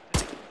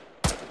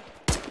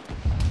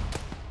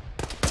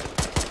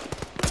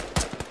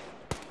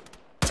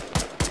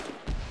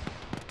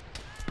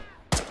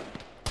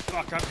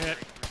 Fuck, I'm hit.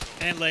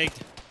 And legged.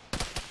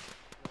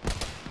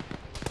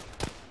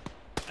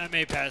 I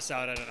may pass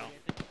out, I don't know.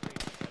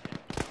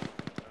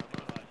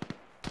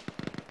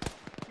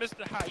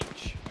 Mr.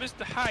 H.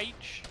 Mr.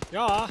 H.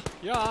 Yeah,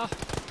 yeah.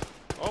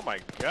 Oh my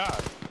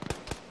god.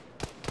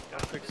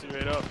 Gotta fix it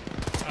right up.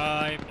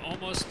 I'm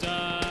almost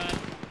done.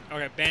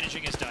 Okay,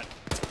 bandaging is done.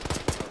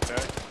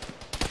 Okay.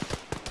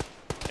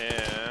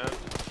 And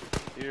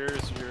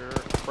here's your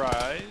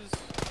prize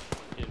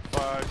in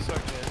 5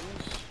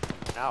 seconds.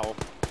 Ow.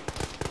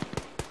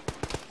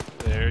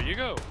 There you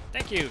go.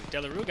 Thank you.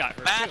 Delarue got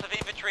her Massive too.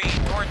 infantry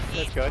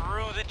northeast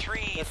through the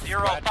trees. That's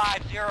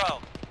 050.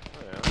 Oh,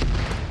 yeah.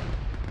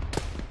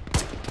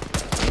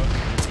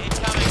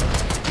 Incoming.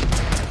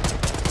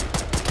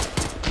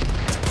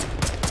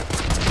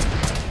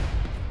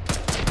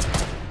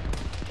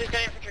 Two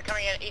gun infantry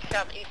coming in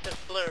east-southeast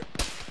of Blue.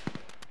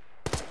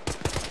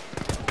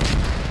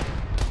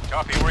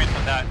 Copy, orient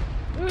on that.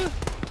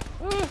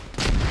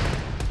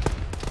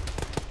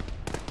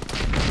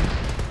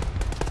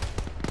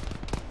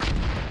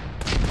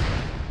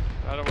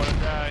 I don't want to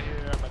die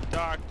here. I'm a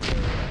doctor. I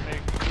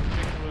make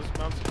ridiculous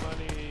amounts of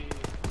money.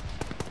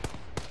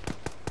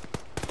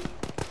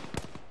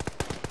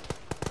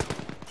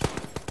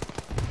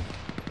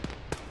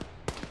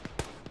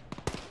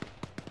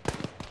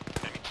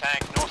 Enemy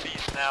tank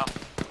northeast now.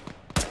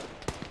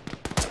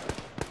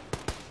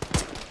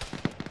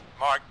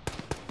 Mark.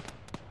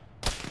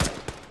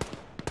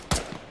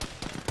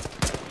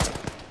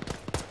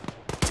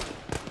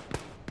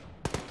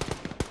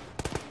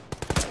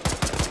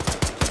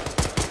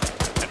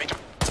 Enemy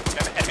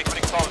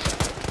coming close.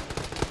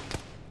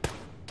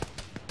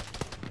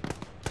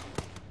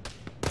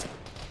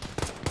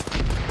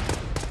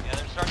 Yeah,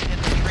 they're starting to hit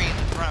the trees in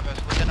front of us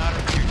within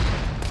 100 meters.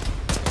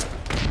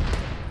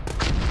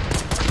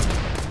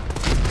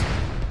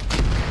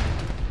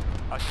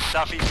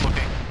 Southeast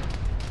looking.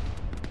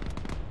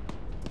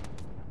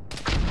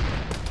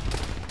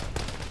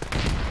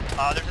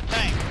 There's a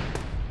tank.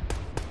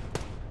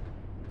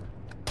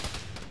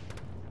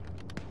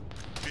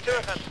 Two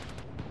of them.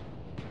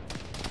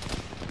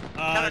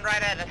 Coming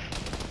right at us.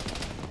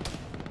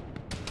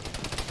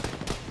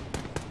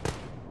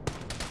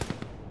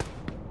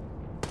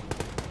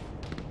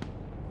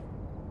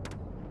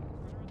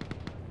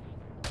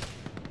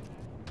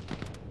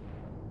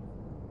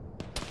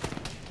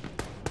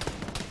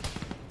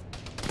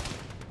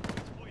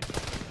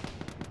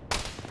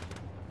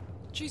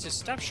 Jesus,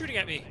 stop shooting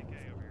at me.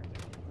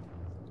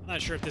 I'm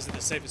not sure if this is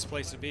the safest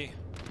place to be.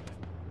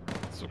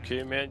 It's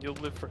okay, man. You'll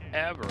live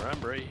forever. I'm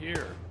right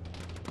here.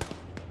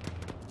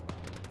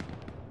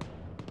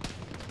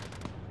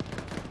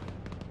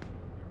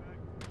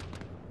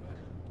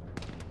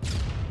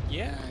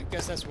 Yeah, I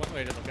guess that's one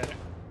way to look at it.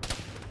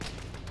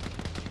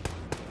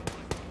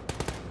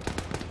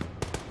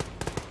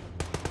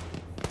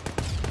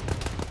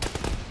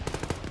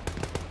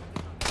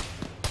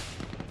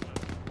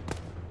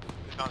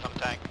 He's going some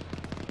tank.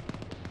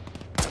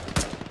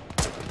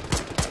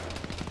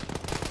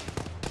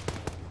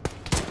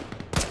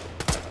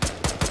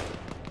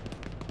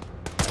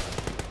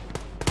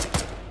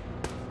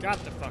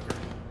 Got the fucker.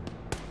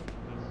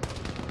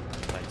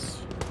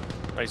 Nice.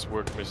 Nice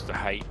work,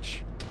 Mr.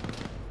 H.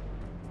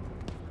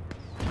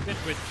 Been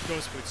with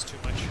ghost boots too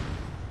much.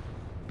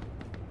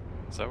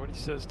 Is that what he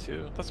says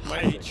too? That's my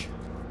H. thing.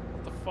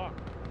 What the fuck?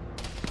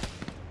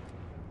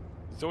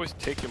 He's always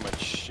taking my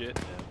shit,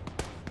 man.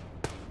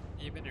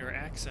 Even your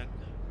accent.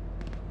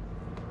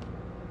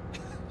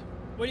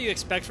 What do you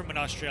expect from an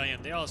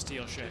Australian? They all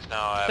steal shit. He's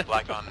now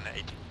black on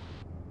 18.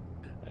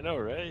 I know,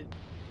 right?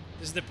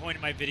 This is the point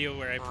in my video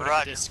where I put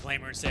Roger. a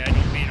disclaimer and say I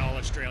don't mean all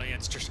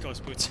Australians, just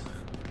ghost boots.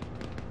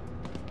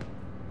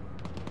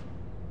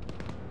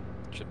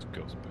 Just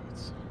ghost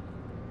boots.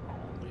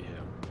 Only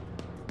him.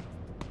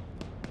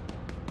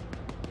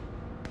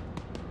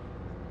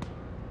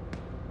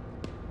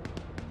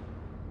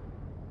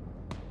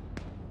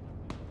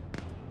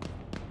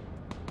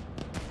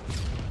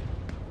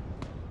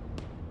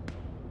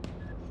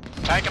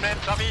 Tank him in,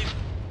 southeast.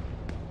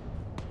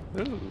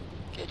 Ooh.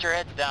 Get your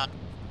heads down.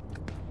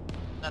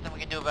 Nothing we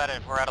can do about it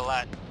if we're out of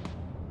line.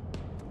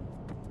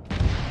 You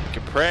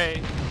can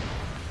pray.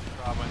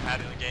 Problem, how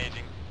to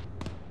engaging.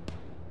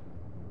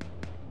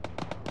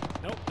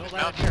 Nope, no There's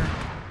ladder none. here.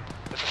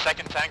 There's a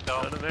second tank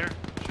though. None in there?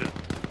 Shit.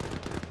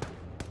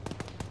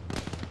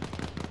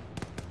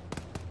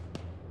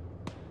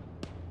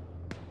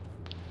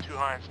 Two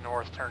Hines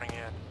north turning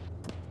in.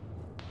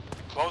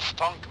 Close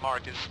tonk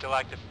mark is still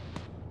active.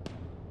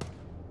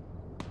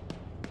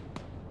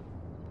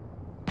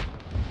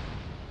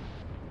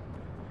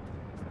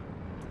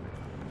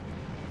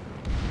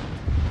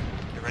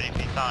 Get ready for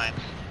these signs.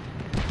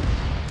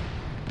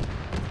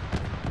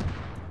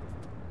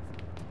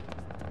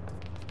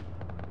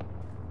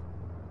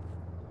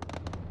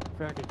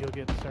 If I could, you'll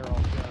get Sarah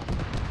off,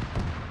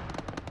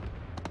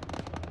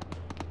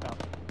 Out.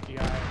 DI,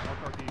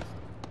 northeast.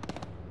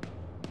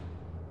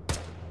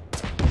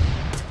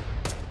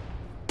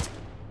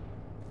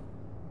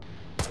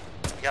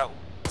 We got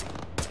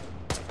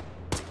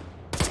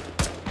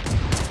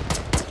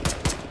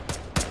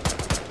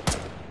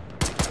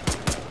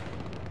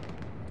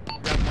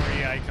Got more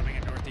AI coming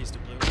in northeast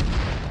of blue.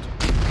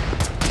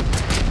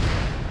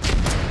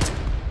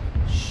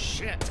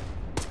 Shit.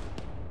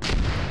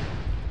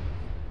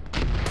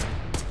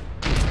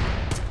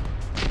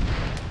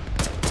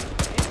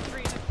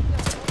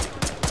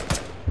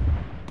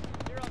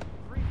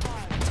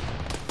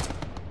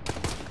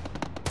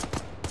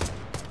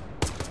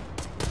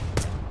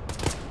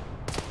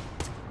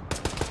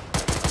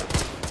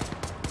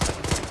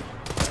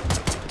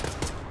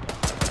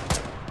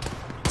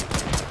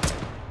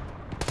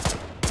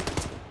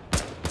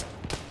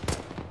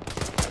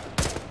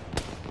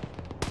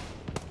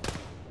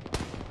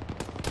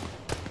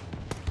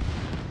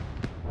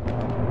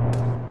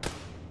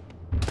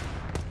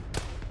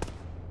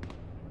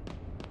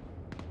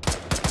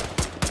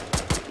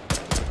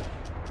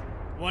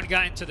 One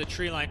got into the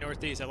tree line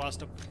northeast. I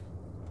lost him.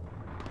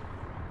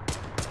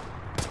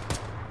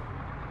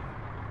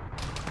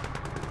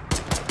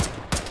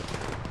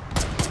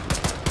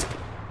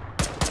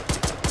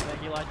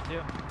 Thank you, Elijah,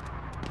 too.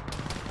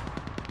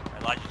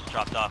 Elijah just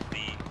dropped off the.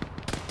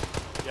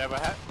 Yeah,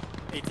 but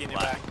 18 in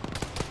Black. back.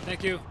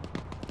 Thank you.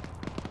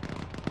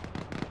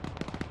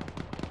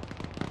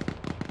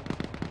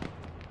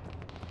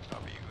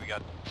 We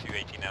got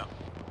 218 now.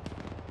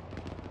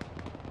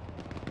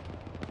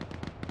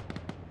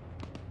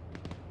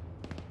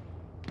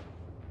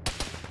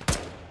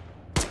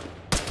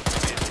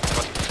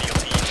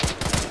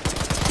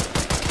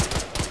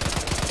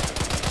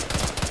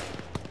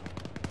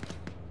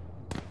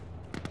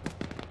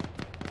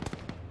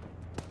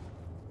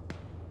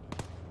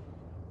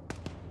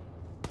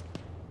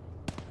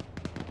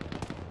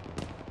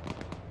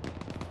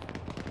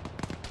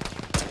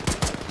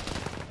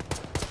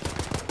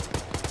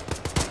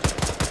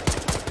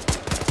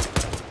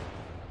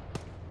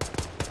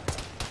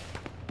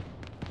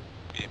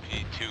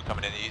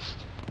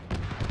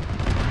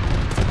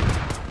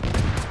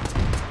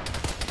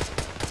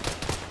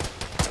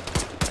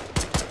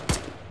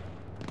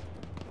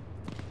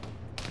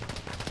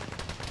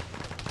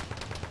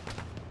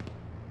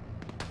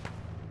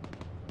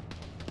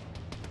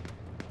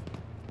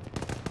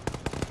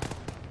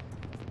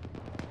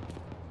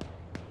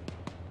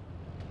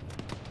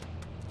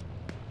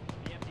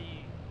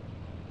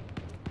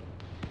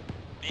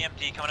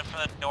 BMD coming in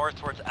from the north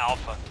towards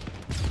Alpha.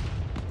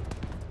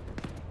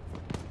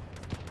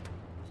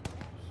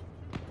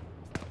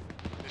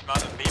 Who's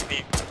mounted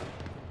BMD?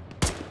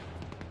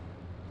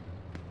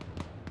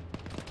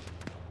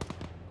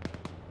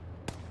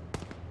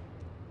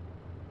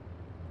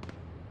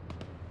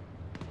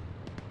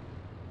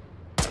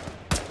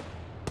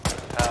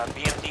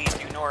 BMD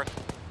due north.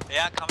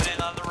 Yeah, coming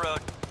in on the road.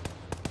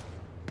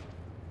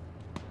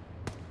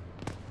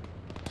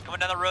 It's coming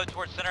down the road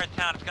towards center of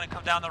town. It's going to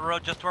come down the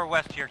road just to our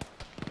west here.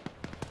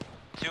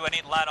 2, I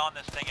need light on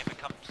this thing if it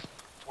comes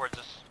towards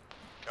us.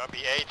 Copy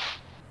 8.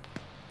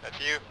 That's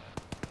you.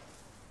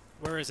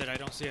 Where is it? I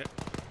don't see it.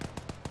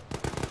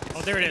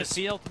 Oh, there it is.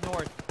 Field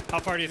north. How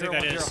far do you think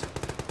that is? 010.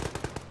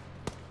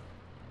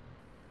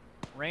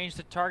 Range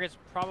to target's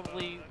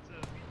probably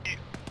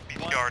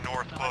BTR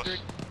north close. 100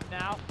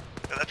 now.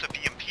 Yeah, that's a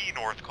BMP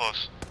north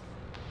close.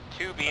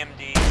 2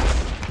 BMD.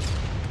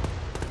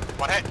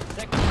 1 hit.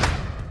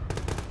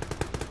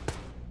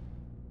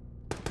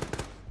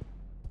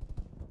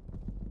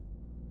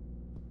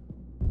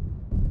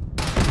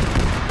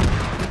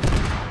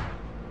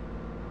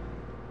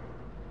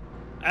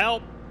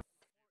 Help!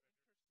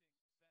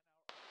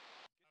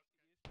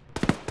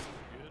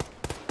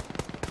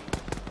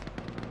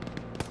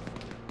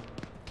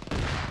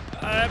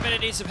 I'm gonna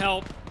need some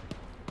help.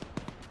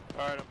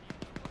 Alright,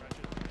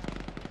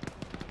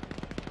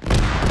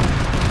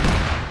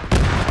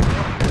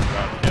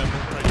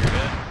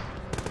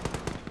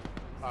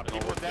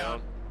 People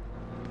down.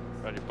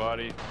 Right your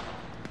body.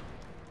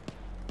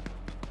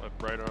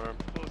 Left right arm.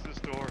 Close this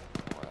door.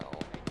 Wow.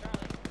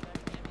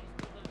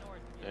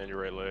 And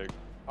your right leg.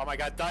 oh my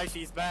god,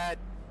 Daishi's bad.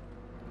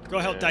 Go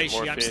help And Daishi.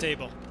 I'm morphine.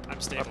 stable. I'm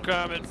stable. I'm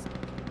coming. It's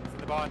in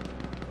the bond.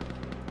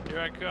 Here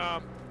I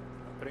come.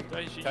 Putting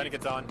Daishi, turning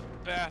it on.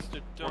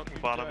 bastard. Don't Working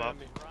you bottom die up. on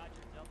me.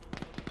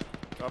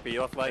 Copy,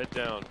 left leg. Head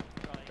down.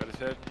 Got his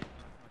head.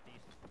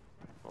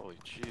 Holy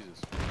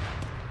Jesus.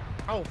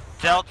 Oh,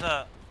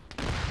 Delta.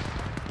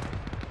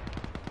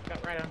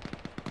 got right on.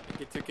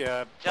 He took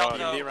Delta,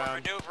 BMD we're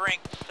round. maneuvering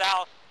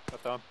south.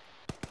 Left arm.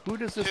 Who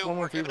does this 2, 1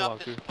 we're 1 3 giving up belong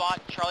this to?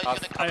 spot. Charlie's going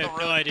to come I the have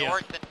no road idea.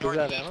 north and Does that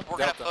northeast. ammo? We're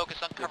going to Delta. focus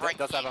on covering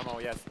Does have east. ammo,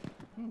 yes.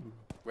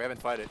 We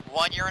haven't fight it.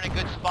 1, you're in a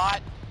good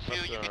spot. 2,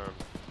 Left you can arm.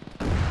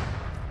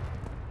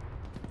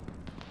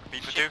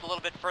 shift a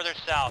little bit further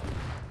south.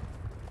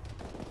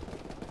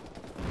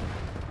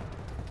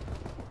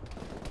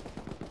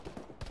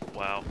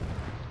 Wow.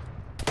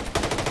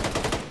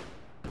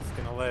 It's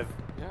gonna live.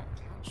 Yeah,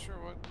 not sure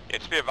what.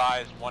 It's be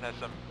advised, 1 has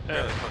some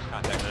fairly close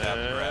contact with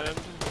that threat. And...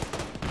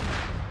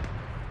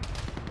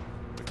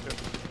 Picked up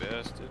the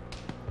bastard.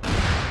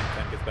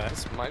 10 gets back.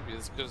 This might be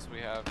as good as we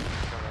have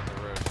coming on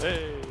the road.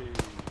 Hey!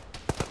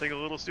 I think a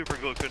little super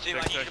glue could 2,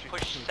 I fix need you to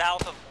push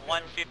south of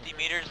 150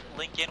 meters,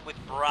 link in with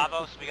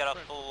Bravo, so we got a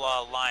full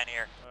line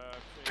here.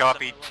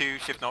 Copy, 2,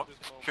 shift north.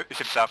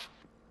 Shift south.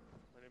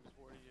 My name is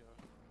Wardy.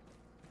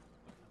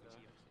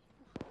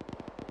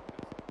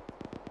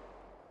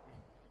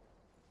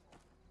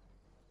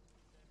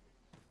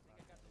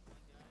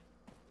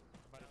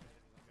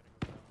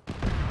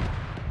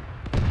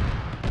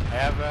 I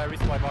have a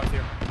resupply box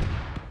here.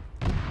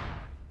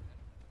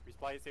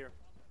 Resupply is here.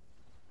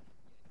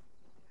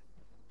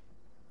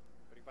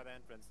 Putting by the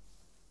entrance.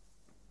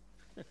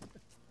 Noise.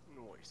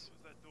 Close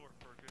that door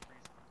for a good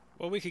reason.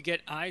 Well, we could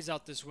get eyes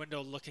out this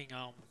window looking,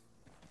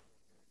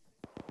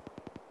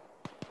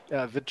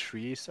 The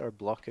trees are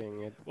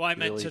blocking it. well, I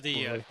meant really to the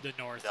poorly.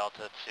 north.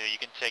 Delta 2, you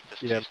can take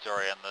this Yeah.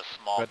 2-story in the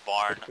small But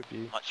barn. it could be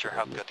I'm not sure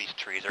how good these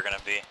trees are going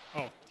to be.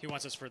 Oh, he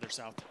wants us further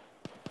south.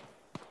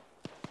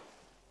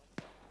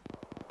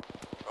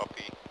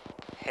 Copy.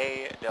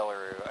 Hey,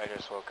 Delarue, I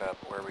just woke up.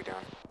 Where are we doing?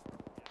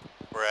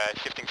 We're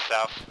shifting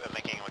south and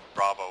linking with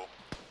Bravo.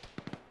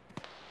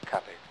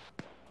 Copy.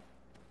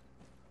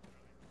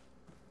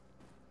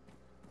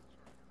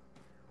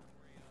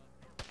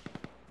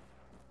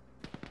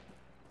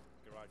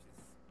 Garage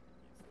is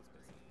useless,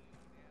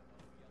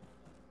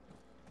 basically.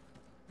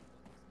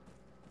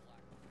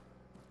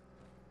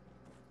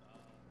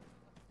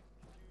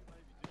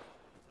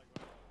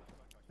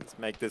 Let's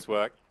make this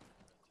work.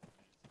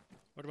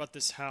 What about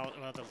this house?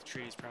 Well, the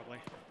trees, probably.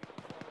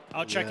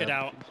 I'll check it Yeah.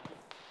 out.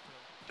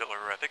 Diller,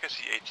 I think I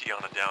see AT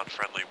on a down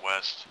friendly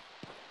west.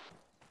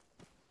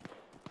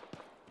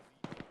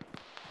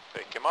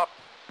 Pick him up.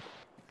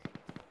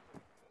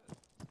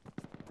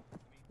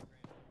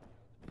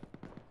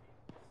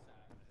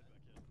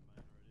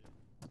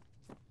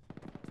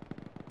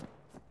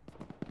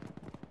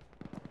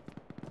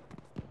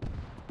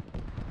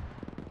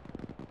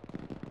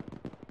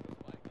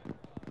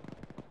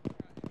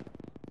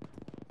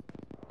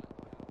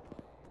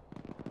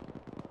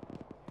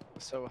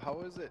 So how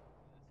is it?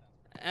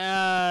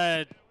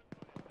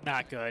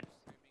 Not good.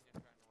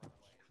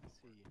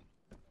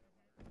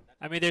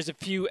 I mean, there's a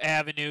few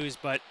avenues,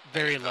 but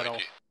very little.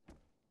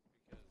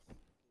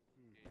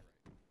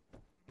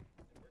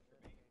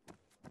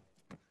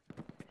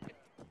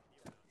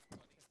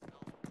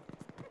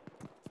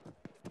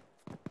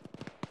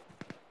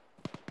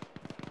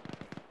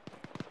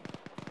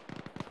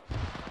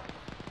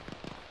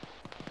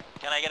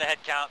 Can I get a head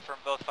count from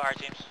both fire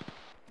teams?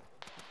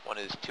 One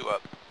is 2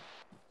 up.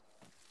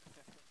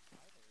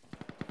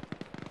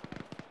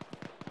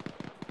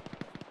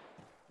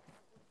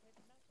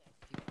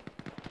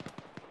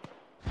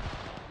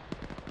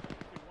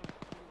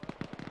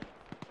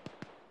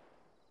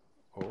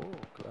 Oh,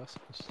 glasses.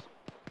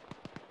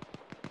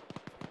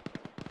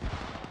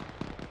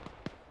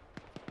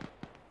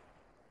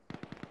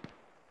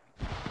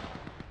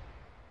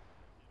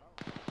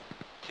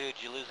 Two, did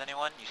you lose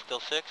anyone? You still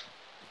 6?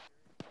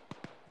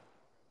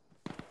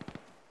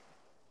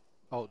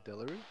 Oh,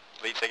 Dillery?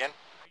 Leads again?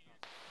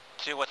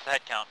 2, what's the head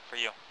count for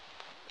you?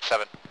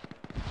 7.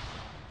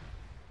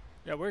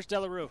 Yeah, where's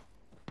Delarue?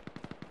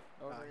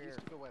 Over here.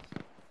 Used to go west.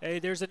 Hey,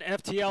 there's an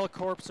FTL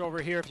corpse over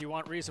here if you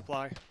want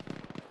resupply.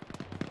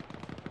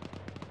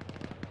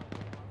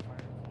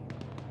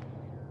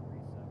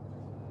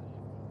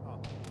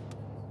 Oh.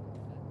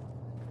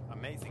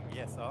 Amazing.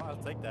 Yes, I'll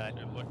take that.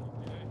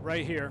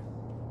 Right here.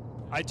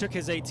 I took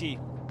his AT.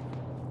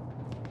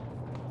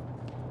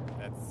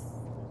 That's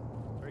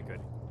very good.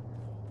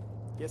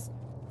 Yes,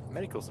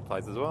 medical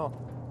supplies as well.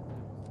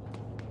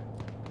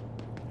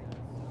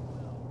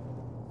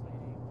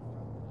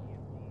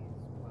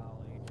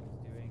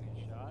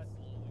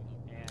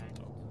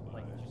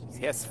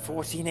 Yes,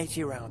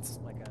 1480 rounds.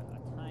 Like a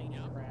tiny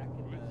crack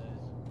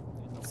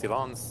in the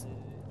Silons.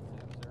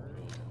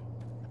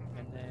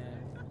 And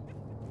then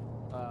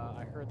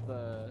I heard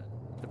the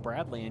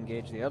Bradley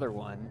engage the other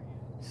one,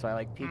 so I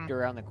like peeked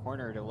around the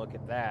corner to look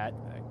at that,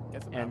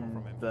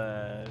 and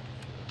the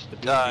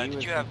BB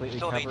was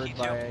completely covered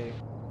by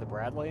the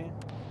Bradley,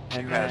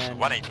 and then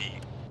one AT.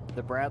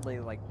 the Bradley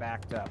like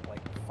backed up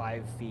like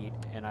 5 feet,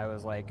 and I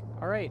was like,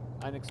 all right,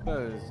 I'm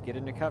exposed, get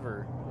into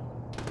cover.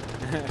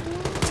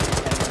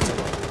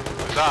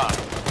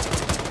 Huzzah!